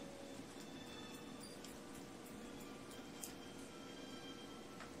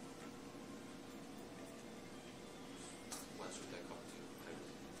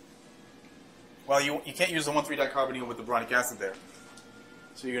 Well, you can't use the 1,3-dicarbonyl with the boronic acid there.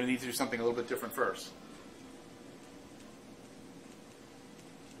 So you're going to need to do something a little bit different first.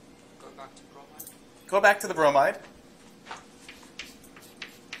 Go back to bromide. Go back to the bromide.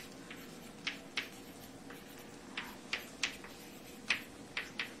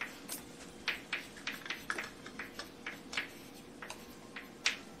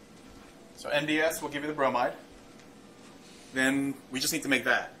 So NDS will give you the bromide. Then we just need to make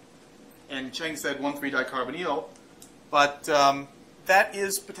that. And Cheng said 1,3-dicarbonyl, but that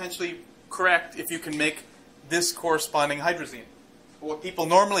is potentially correct if you can make this corresponding hydrazine. What people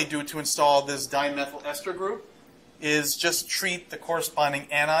normally do to install this dimethyl ester group is just treat the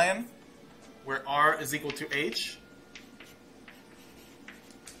corresponding anion, where R is equal to H.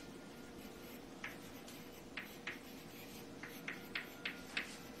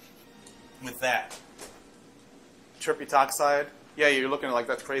 With that. Tripbutoxide Yeah, you're looking like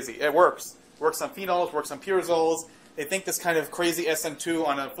that's crazy. It works. Works on phenols, works on pyrazoles. They think this kind of crazy SN2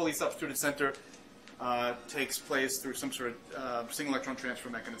 on a fully substituted center takes place through some sort of single electron transfer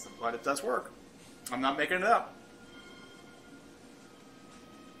mechanism, but it does work. I'm not making it up.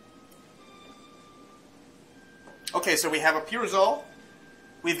 Okay, so we have a pyrazole,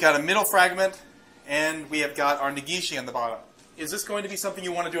 we've got a middle fragment, and we have got our Negishi on the bottom. Is this going to be something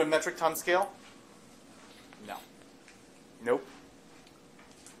you want to do in metric ton scale? No. Nope.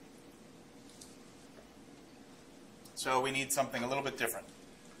 So we need something a little bit different.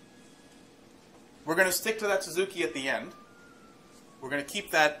 We're going to stick to that Suzuki at the end. We're going to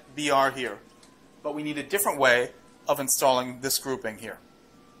keep that BR here. But we need a different way of installing this grouping here.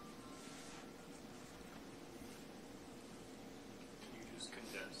 Can you just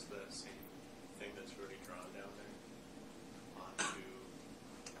condense that same thing that's already drawn down there onto,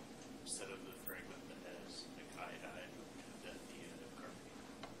 instead of the fragment that has like iodide at the end of carbon?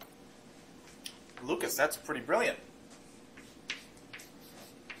 Lucas, that's pretty brilliant.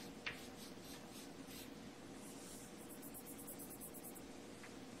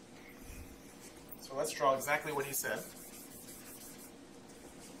 So let's draw exactly what he said.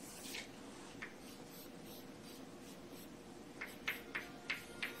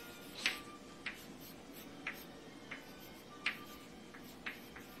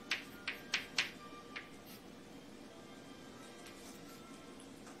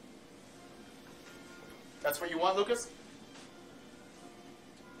 That's what you want, Lucas?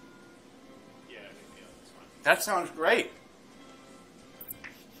 Yeah, I think that's fine. That sounds great.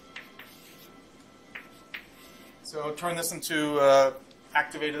 So turn this into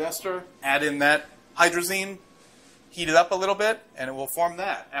activated ester, add in that hydrazine, heat it up a little bit, and it will form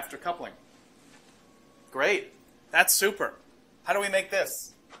that after coupling. Great. That's super. How do we make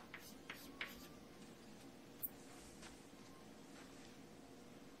this?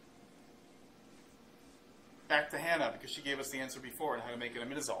 Back to Hannah, because she gave us the answer before on how to make an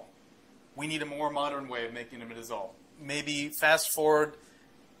imidazole. We need a more modern way of making imidazole. Maybe fast forward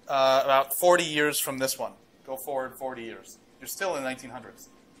about 40 years from this one. Go forward 40 years. You're still in the 1900s.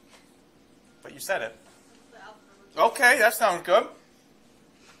 But you said it. Okay, that sounds good.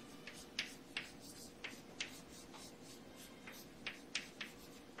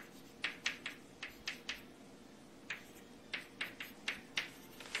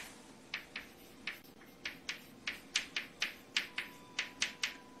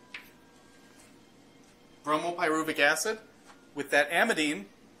 Bromopyruvic acid with that amidine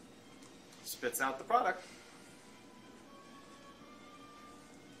spits out the product.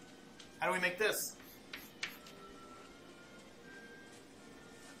 How do we make this?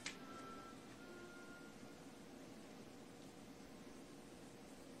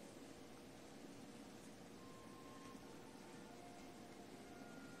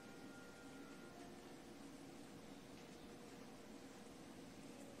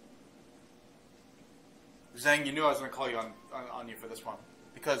 Zhang, you knew I was going to call you on you for this one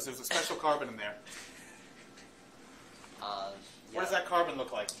because there's a special carbon in there. Yeah. What does that carbon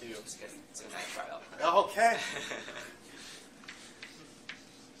look like to you? It's good. It's a nitrile. Okay.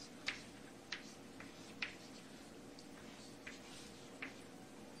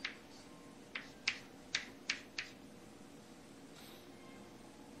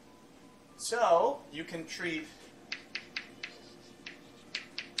 So you can treat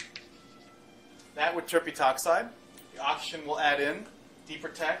that with terpetoxide. The oxygen will add in,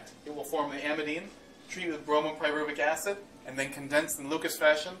 deprotect. It will form the amidine. Treat with bromopyruvic acid, and then condense in Lucas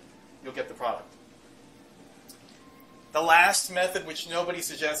fashion. You'll get the product. The last method, which nobody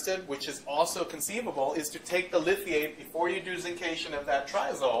suggested, which is also conceivable, is to take the lithiate before you do zincation of that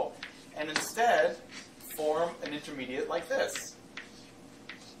triazole, and instead form an intermediate like this.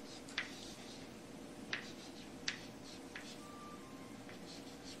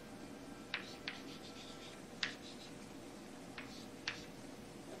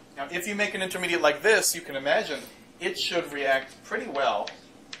 Now, if you make an intermediate like this, you can imagine it should react pretty well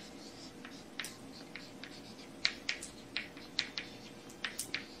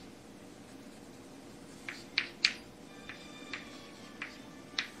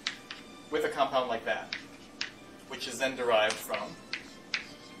with a compound like that, which is then derived from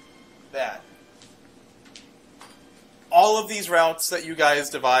that. All of these routes that you guys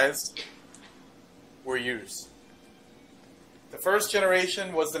devised were used. The first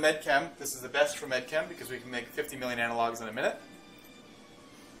generation was the MedChem. This is the best for MedChem because we can make 50 million analogs in a minute.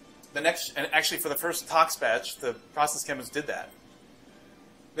 The next, and actually for the first tox batch, the process chemists did that.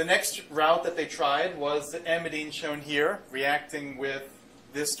 The next route that they tried was the amidine shown here, reacting with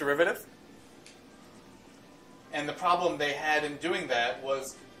this derivative. And the problem they had in doing that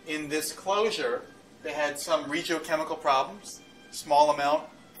was in this closure, they had some regiochemical problems. Small amount,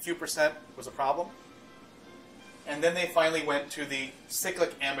 a few percent was a problem. And then they finally went to the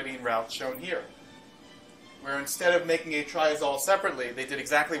cyclic amidine route shown here, where instead of making a triazole separately, they did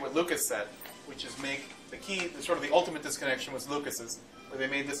exactly what Lucas said, which is make the key, sort of the ultimate disconnection was Lucas's, where they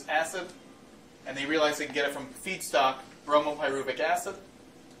made this acid, and they realized they could get it from feedstock bromopyruvic acid.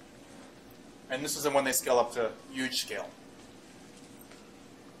 And this is the one they scale up to huge scale.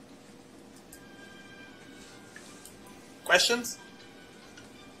 Questions?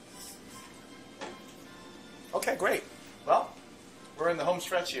 Okay, great. Well, we're in the home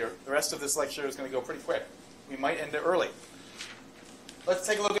stretch here. The rest of this lecture is going to go pretty quick. We might end it early. Let's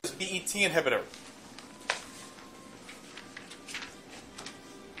take a look at this BET inhibitor.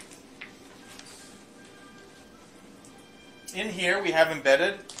 In here, we have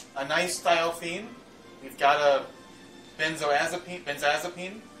embedded a nice thiophene. We've got a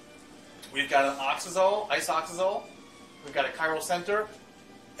benzazepine. We've got an oxazole, isoxazole. We've got a chiral center.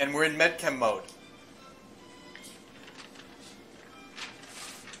 And we're in medchem mode.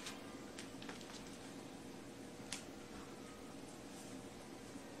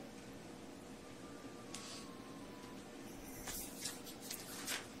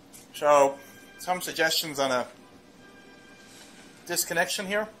 So, some suggestions on a disconnection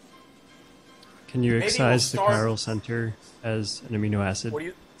here. Can you Maybe excise we'll the start- chiral center as an amino acid? What do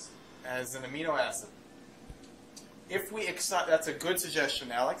you, as an amino acid? If we excise, that's a good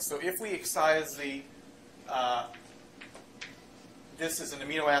suggestion, Alex. So if we excise the, this is an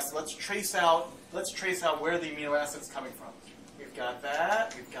amino acid. Let's trace out where the amino acid's coming from. We've got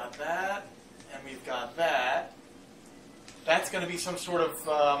that, and we've got that. That's going to be some sort of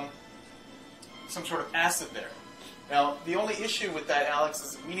acid there. Now, the only issue with that, Alex,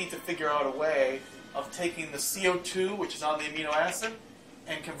 is we need to figure out a way of taking the CO2, which is on the amino acid,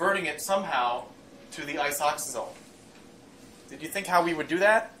 and converting it somehow to the isoxazole. Did you think how we would do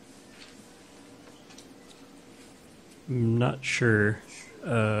that? I'm not sure.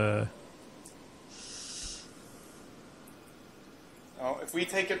 Well, if we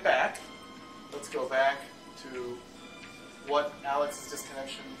take it back, let's go back to what Alex's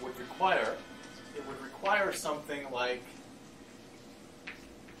disconnection would require. It would require something like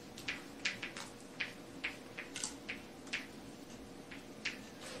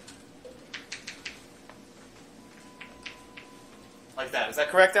that. Is that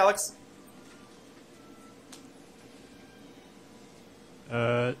correct, Alex?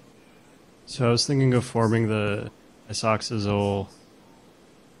 So I was thinking of forming the isoxazole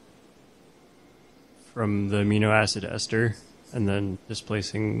from the amino acid ester and then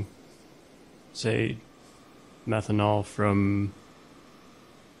displacing, say, methanol from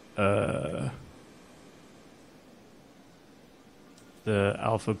the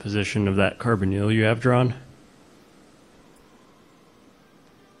alpha position of that carbonyl you have drawn.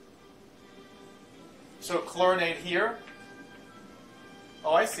 So chlorinate here.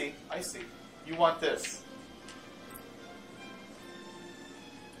 Oh, I see. You want this. Is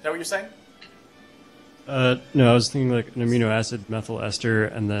that what you're saying? No, I was thinking like an amino acid methyl ester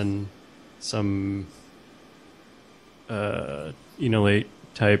and then some enolate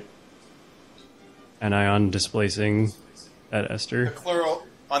type anion displacing that The ester. chloral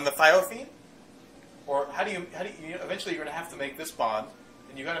on the thiophene? Or how do you eventually you're going to have to make this bond,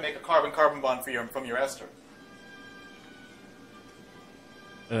 and you're going to make a carbon-carbon bond from your ester.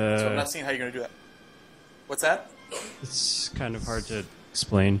 So I'm not seeing how you're going to do that. What's that? It's kind of hard to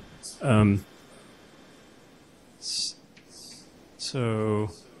explain. So,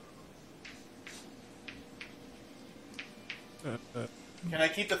 Can I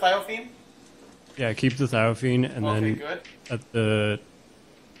keep the thiophene? yeah, keep the thiophene, and Okay, then good. at the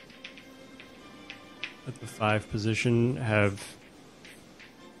 5 position have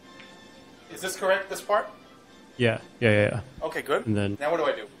Is this correct, this part? yeah. Okay, good. And then Now what do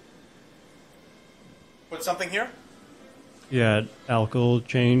I do? Put something here? yeah, alkyl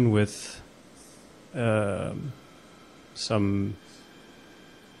chain with some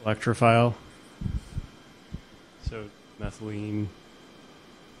electrophile. So methylene.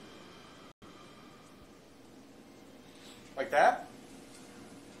 Like that?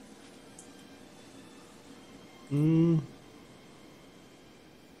 Mm,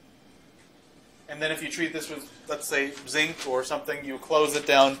 And then if you treat this with, let's say, zinc or something, you close it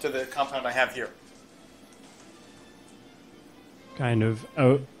down to the compound I have here. kind of.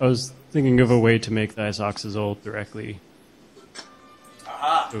 I was thinking of a way to make the isoxazole directly.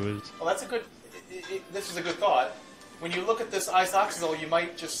 Aha! It was Well, that's a good. This is a good thought. when you look at this isoxazole, you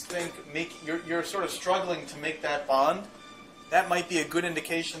might just think you're sort of struggling to make that bond. That might be a good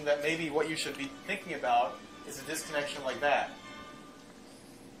indication that maybe what you should be thinking about is a disconnection like that.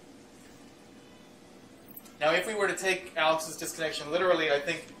 Now, if we were to take Alex's disconnection literally, I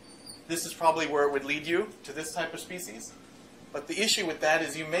think this is probably where it would lead you to this type of species. But the issue with that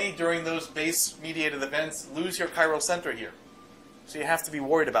is you may, during those base-mediated events, lose your chiral center here. So you have to be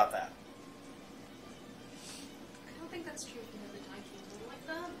worried about that. I don't think that's true if you have a diketone like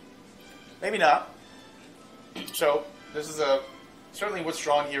that. Maybe not. So this is certainly what's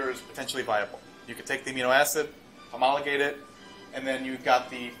drawn here is potentially viable. You could take the amino acid, homologate it, and then you've got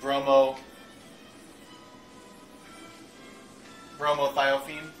the bromothiophenone.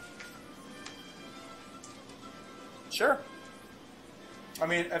 Sure. I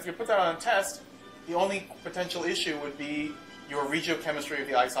mean, if you put that on a test, the only potential issue would be your regiochemistry of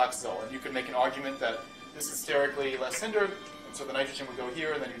the isoxazole. And you could make an argument that this is sterically less hindered, and so the nitrogen would go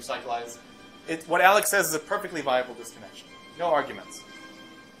here, and then you cyclize. What Alex says is a perfectly viable disconnection. No arguments.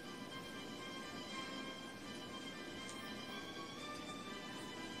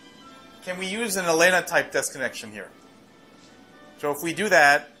 Can we use an Elena-type disconnection here? So if we do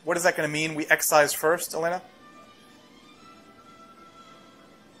that, what is that going to mean? We excise first, Elena?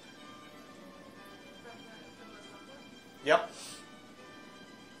 Yep.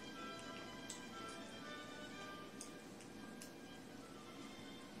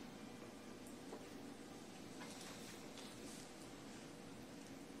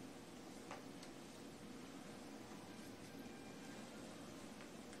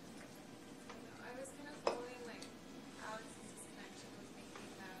 I was kind of following like Alex's disconnection with making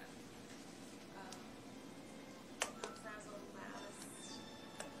that oxazole last.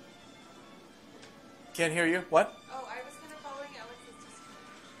 Can't hear you. What? Oh, I was kind of following Alex's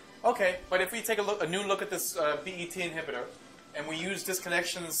disconnection. Okay, but if we take a new look at this BET inhibitor, and we use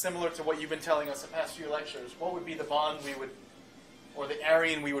disconnections similar to what you've been telling us the past few lectures, what would be the bond we would, or the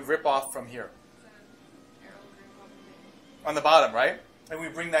arene we would rip off from here? Is that arrow group on the On the bottom, right? And we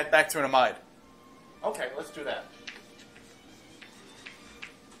bring that back to an amide. Okay, let's do that.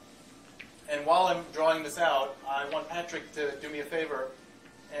 And while I'm drawing this out, I want Patrick to do me a favor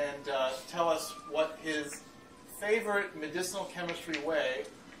and tell us what his favorite medicinal chemistry way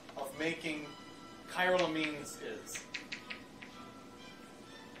of making chirolamines is.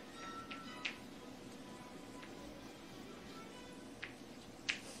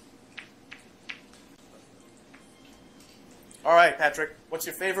 All right, Patrick, what's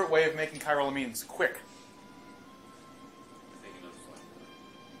your favorite way of making chirolamines? Quick. Thinking of like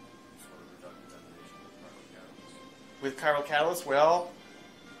sort of reductive detonation With chiral catalyst? Well,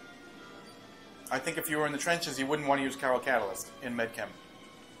 I think if you were in the trenches, you wouldn't want to use chiral catalyst in medchem.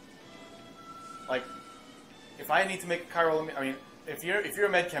 Like, if I need to make a chirolamine, I mean, if you're a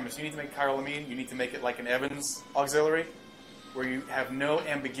med chemist, you need to make chirolamine, you need to make it like an Evans auxiliary, where you have no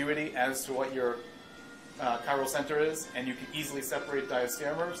ambiguity as to what your chiral center is, and you can easily separate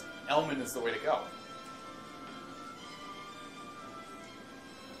diastereomers. Elman is the way to go.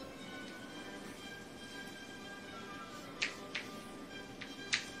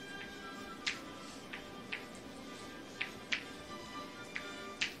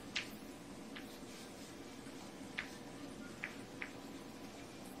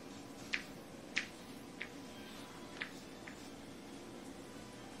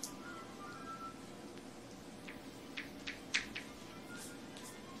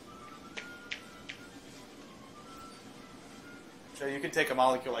 So you can take a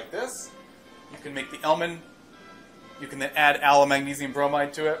molecule like this, you can make the Elman, you can then add allomagnesium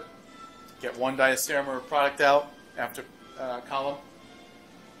bromide to it, get one diastereomer product out after column.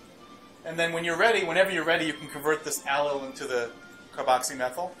 And then when you're ready, whenever you're ready, you can convert this allyl into the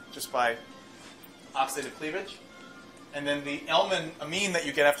carboxymethyl just by oxidative cleavage. And then the Elman amine that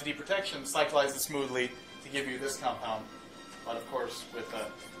you get after deprotection cyclizes smoothly to give you this compound, but of course with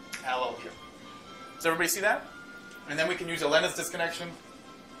allyl here. Does everybody see that? And then we can use Elena's disconnection,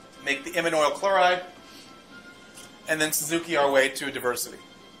 make the imine oil chloride, and then Suzuki our way to diversity.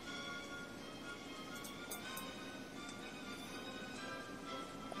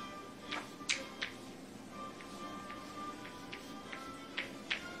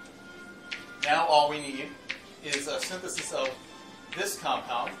 Now all we need is a synthesis of this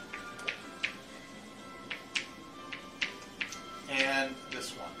compound and this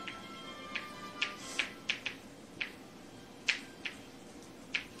one.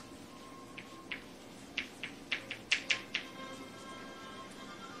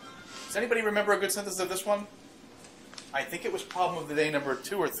 Does anybody remember a good synthesis of this one? I think it was problem of the day number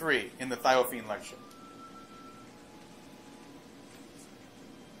 2 or 3 in the thiophene lecture.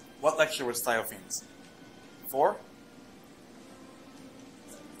 What lecture was thiophenes? 4?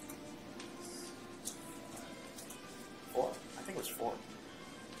 4? I think it was 4.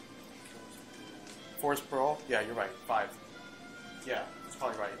 4 is parole? Yeah, you're right. 5. Yeah, that's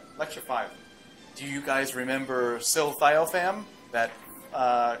probably right. Lecture 5. Do you guys remember silthiophan, that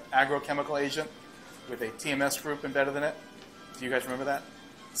agrochemical agent with a TMS group embedded in it? Do you guys remember that?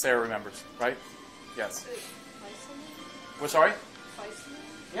 Sarah remembers, right? Yes. What, sorry?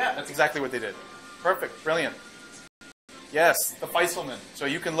 Yeah, that's exactly what they did. Perfect. Brilliant. Yes, the Feiselman. So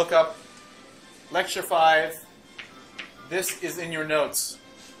you can look up Lecture 5. This is in your notes.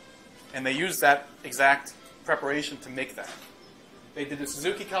 And they used that exact preparation to make that. They did the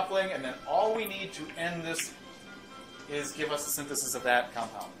Suzuki coupling, and then all we need to end this is give us a synthesis of that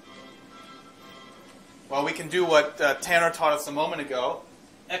compound. Well, we can do what Tanner taught us a moment ago.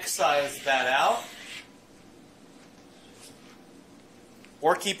 Excise that out.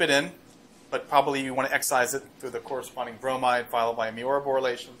 Or keep it in, but probably you want to excise it through the corresponding bromide followed by a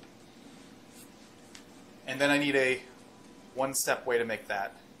Miura-borylation. And then I need a one-step way to make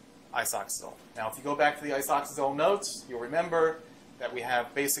that isoxazole. Now, if you go back to the isoxazole notes, you'll remember that we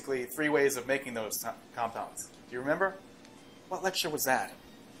have basically 3 ways of making those compounds. Do you remember? What lecture was that?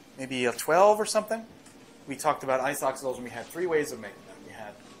 Maybe a 12 or something? We talked about isoxazoles and we had 3 ways of making them. We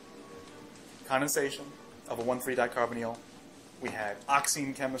had condensation of a 1,3-dicarbonyl. We had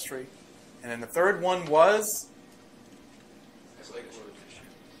oxime chemistry. And then the third one was?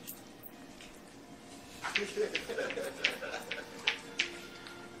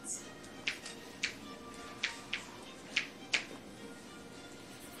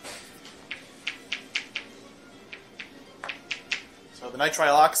 So the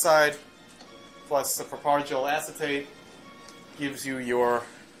nitrile oxide plus the propargyl acetate gives you your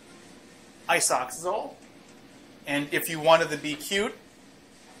isoxazole. And if you wanted to be cute,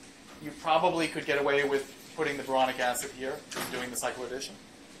 you probably could get away with putting the boronic acid here and doing the cycloaddition.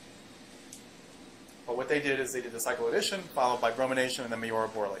 But what they did is they did the cycloaddition followed by bromination and then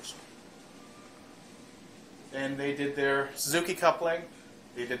Miura-borylation. Then they did their Suzuki coupling.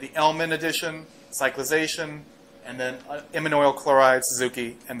 They did the Elman addition, cyclization, and then iminoyl chloride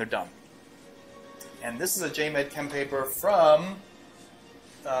Suzuki, and they're done. And this is a JMed Chem paper from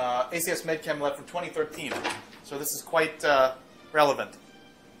ACS MedChem Lab from 2013. So this is quite relevant.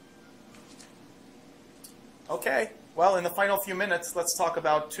 Okay, well, in the final few minutes, let's talk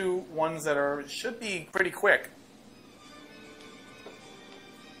about 2 ones that should be pretty quick.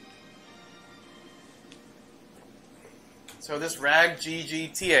 So this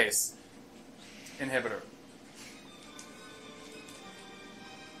RAG-GGTase inhibitor.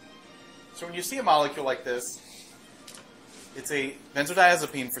 So when you see a molecule like this, it's a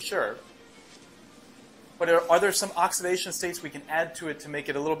benzodiazepine for sure. But are there some oxidation states we can add to it to make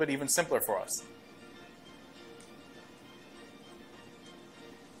it a little bit even simpler for us?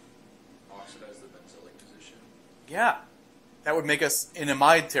 Oxidize the benzoic position. Yeah, that would make us in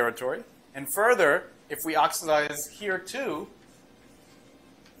amide territory. And further, if we oxidize here too,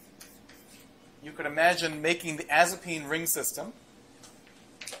 you could imagine making the azapine ring system.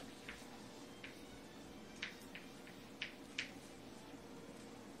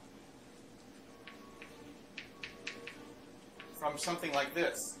 From something like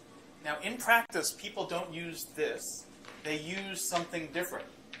this. Now, in practice, people don't use this. They use something different.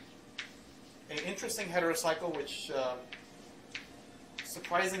 An interesting heterocycle, which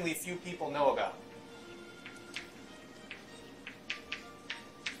surprisingly few people know about.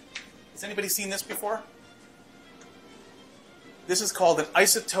 Has anybody seen this before? This is called an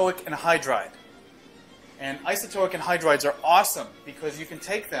isotoic anhydride. And isotoic anhydrides are awesome because you can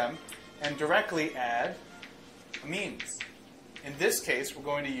take them and directly add amines. In this case, we're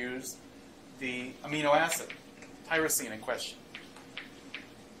going to use the amino acid, tyrosine in question.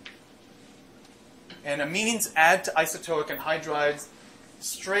 And amines add to isotoic anhydrides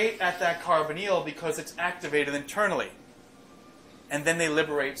straight at that carbonyl because it's activated internally. And then they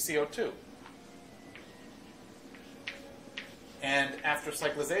liberate CO2. And after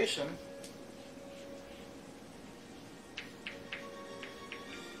cyclization,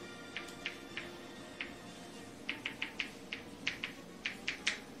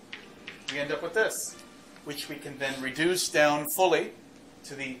 we end up with this, which we can then reduce down fully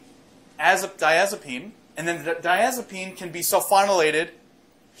to the diazepine, and then the diazepine can be sulfonylated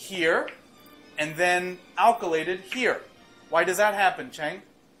here, and then alkylated here. Why does that happen, Chang?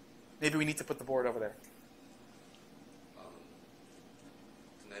 Maybe we need to put the board over there.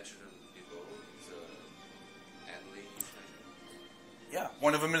 Nitrogen people is aniline. Yeah,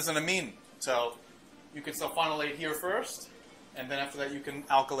 one of them is an amine. So you can sulfonylate here first, And then after that, you can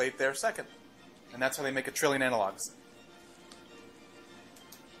alkylate there second. And that's how they make 1 trillion analogs.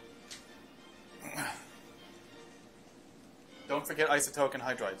 Don't forget isotope and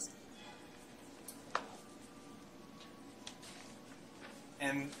hydrides.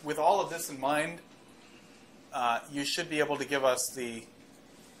 And with all of this in mind, you should be able to give us the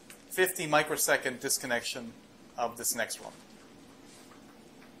 50 microsecond disconnection of this next one.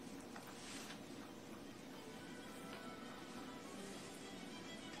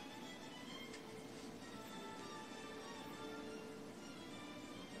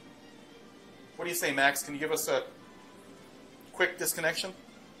 What do you say, Max? Can you give us a quick disconnection?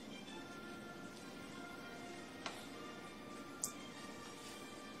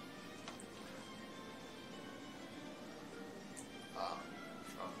 From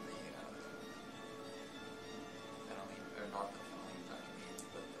the phenylene, or not the phenylene diamine,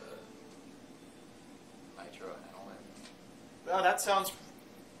 but the nitroaniline. Well, that sounds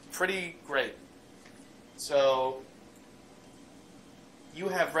pretty great. So you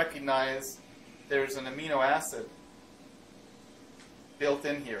have recognized there's an amino acid built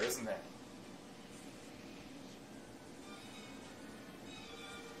in here, isn't there?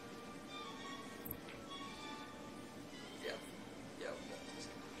 Yeah. Yeah.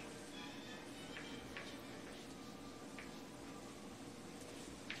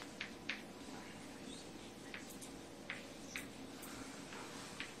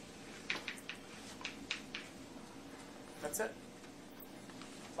 That's it.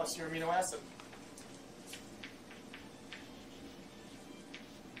 Plus your amino acid.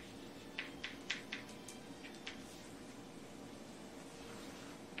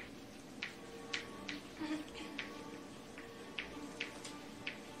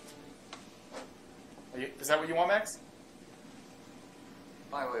 Is that what you want, Max?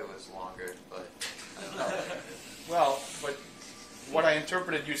 My way was longer, but I don't know. Well, but what I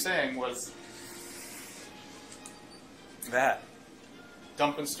interpreted you saying was that.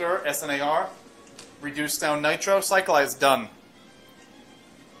 Dump and stir, SNAR, reduce down nitro, cyclize, done.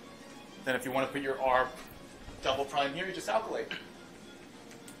 Then if you want to put your R double prime here, you just alkylate.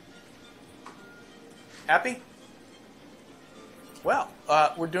 Happy? Well,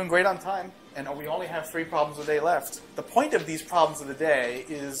 we're doing great on time, and we only have 3 problems a day left. The point of these problems of the day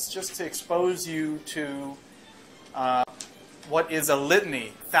is just to expose you to what is a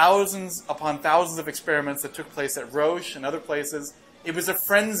litany, thousands upon thousands of experiments that took place at Roche and other places. It was a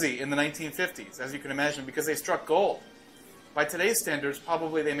frenzy in the 1950s, as you can imagine, because they struck gold. By today's standards,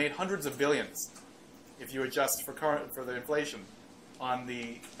 probably they made hundreds of billions, if you adjust for the inflation, on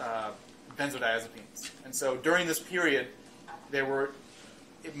the benzodiazepines. And so during this period, there were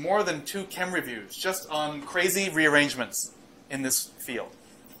more than 2 chem reviews just on crazy rearrangements in this field.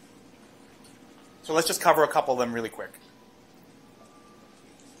 So let's just cover a couple of them really quick.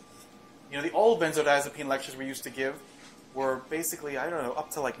 You know, the old benzodiazepine lectures we used to give were basically, I don't know,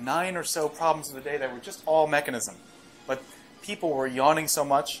 up to like 9 or so problems of the day that were just all mechanism. But people were yawning so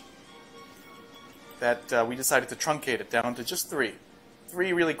much that we decided to truncate it down to just 3.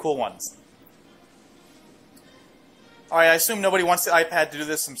 3 really cool ones. All right, I assume nobody wants the iPad to do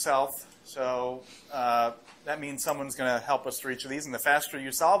this himself, so that means someone's going to help us through each of these, and the faster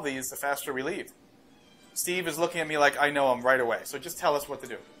you solve these, the faster we leave. Steve is looking at me like I know him right away, so just tell us what to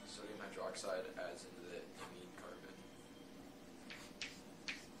do. Sodium hydroxide adds into the amine carbon.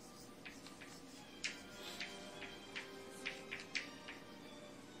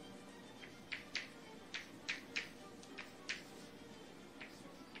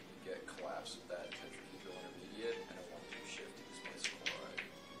 You get collapse of that tetrahedral intermediate and a 1-2 shift to displace chloride.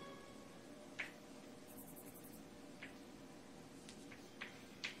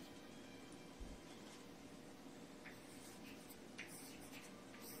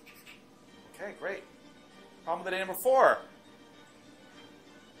 Okay, great. Problem of the day number 4.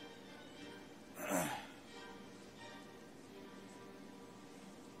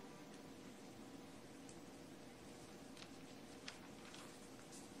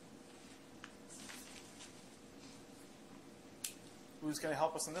 Who's going to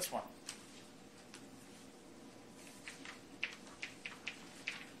help us in this one?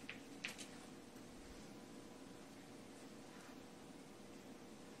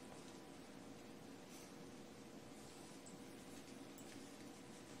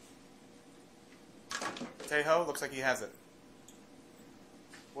 Tejo, looks like he has it.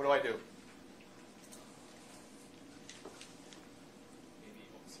 What do I do? Maybe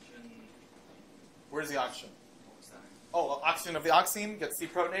oxygen. Where's the oxygen? What was that? Oh, oxygen of the oxime gets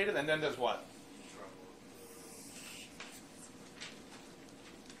deprotonated, and then does what? Trouble.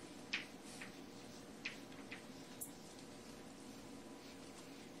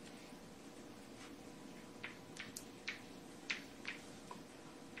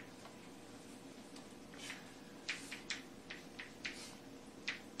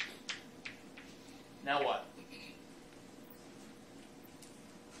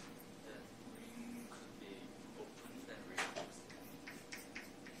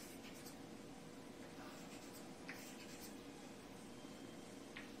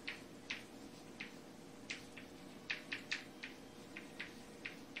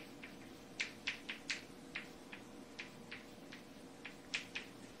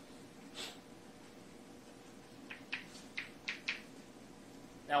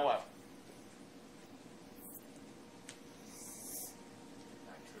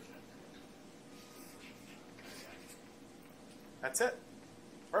 That's it.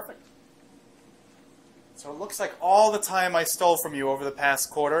 Perfect. So it looks like all the time I stole from you over the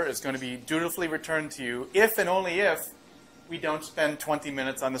past quarter is going to be dutifully returned to you if and only if we don't spend 20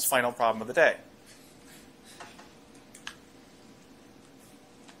 minutes on this final problem of the day.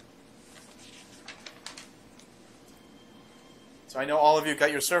 So I know all of you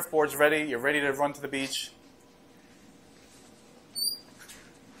got your surfboards ready. You're ready to run to the beach.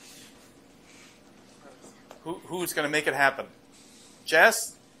 Who's going to make it happen?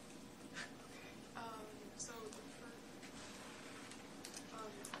 Jess? So the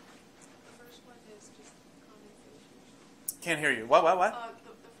first one is just condensation. Can't hear you. What? The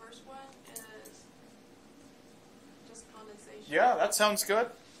first one is just condensation. Yeah, that sounds good.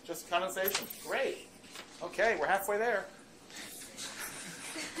 Just condensation. Great. Okay, we're halfway there.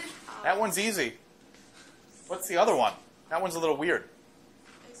 That one's easy. What's the other one? That one's a little weird.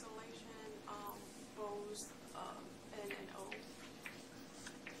 Isolation, both N and O.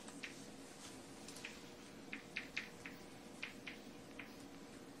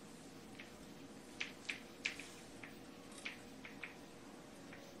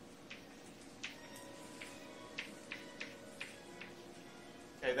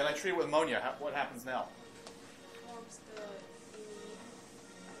 Okay, then I treat it with ammonia. What happens now? Forms the E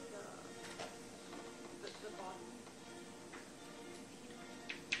at the bottom.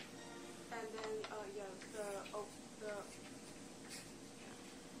 And then,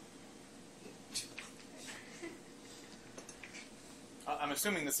 I'm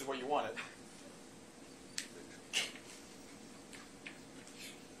assuming this is what you wanted.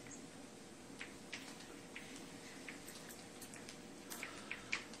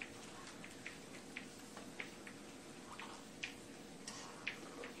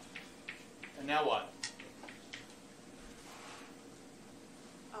 And now what?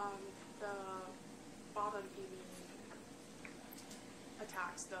 the bottom EV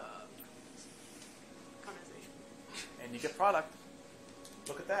attacks the condensation. And you get product.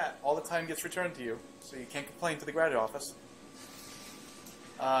 Look at that. All the time gets returned to you, so you can't complain to the graduate office.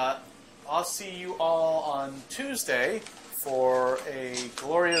 I'll see you all on Tuesday for a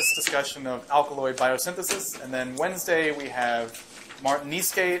glorious discussion of alkaloid biosynthesis. And then Wednesday we have Martin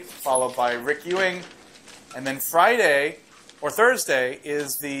Eastgate, followed by Rick Ewing. And then Friday, or Thursday,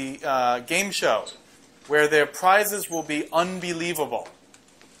 is the game show, where their prizes will be unbelievable.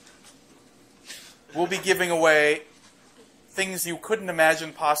 We'll be giving away things you couldn't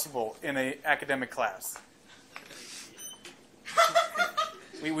imagine possible in an academic class.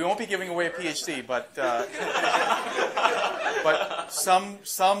 We won't be giving away a PhD, but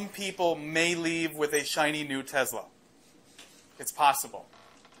some people may leave with a shiny new Tesla. It's possible.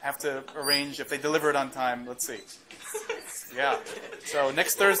 Have to arrange if they deliver it on time. Let's see. Yeah. So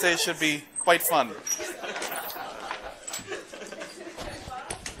next Thursday should be quite fun.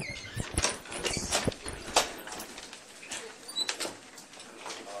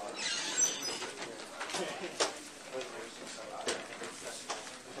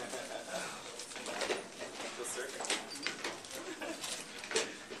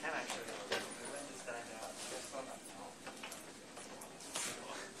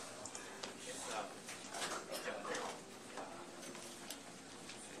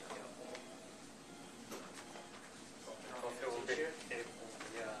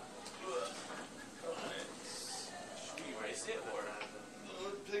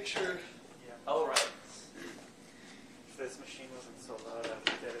 Picture. Oh, right. If this machine wasn't so loud, I would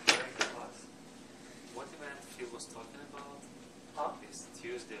get it during the class. What event he was talking about? Huh? Is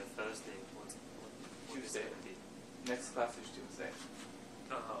Tuesday or Thursday? What Tuesday. is it gonna be? Next class is Tuesday.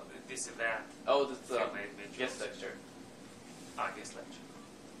 No, this event. Oh, that's the Film made guest lecture. Guest lecture.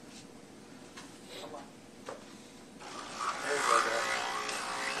 Come on. There you go, girl.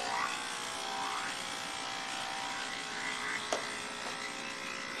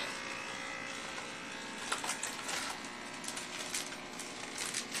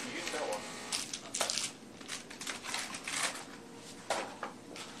 You use that one.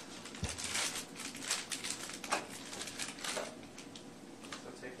 So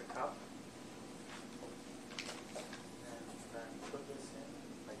take the cup and then put this in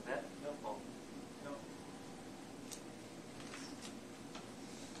like that. No. Oh. No.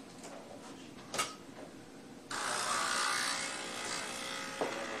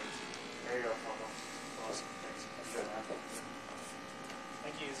 There you go, Pablo. Awesome. Thanks. That's good, man.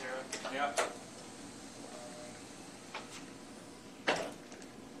 Thank you, Zero. Yeah.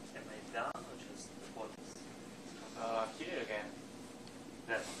 Am I done or just what? Hit it again.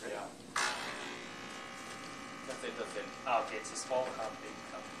 That one, right? Yeah. That's it. Ah, okay, it's a small cup, big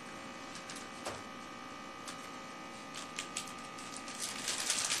cup.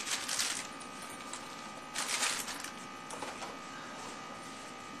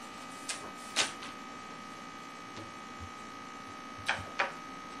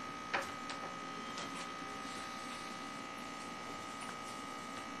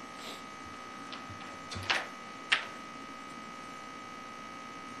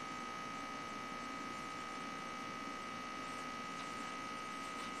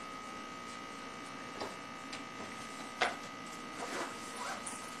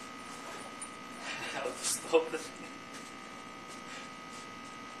 Open.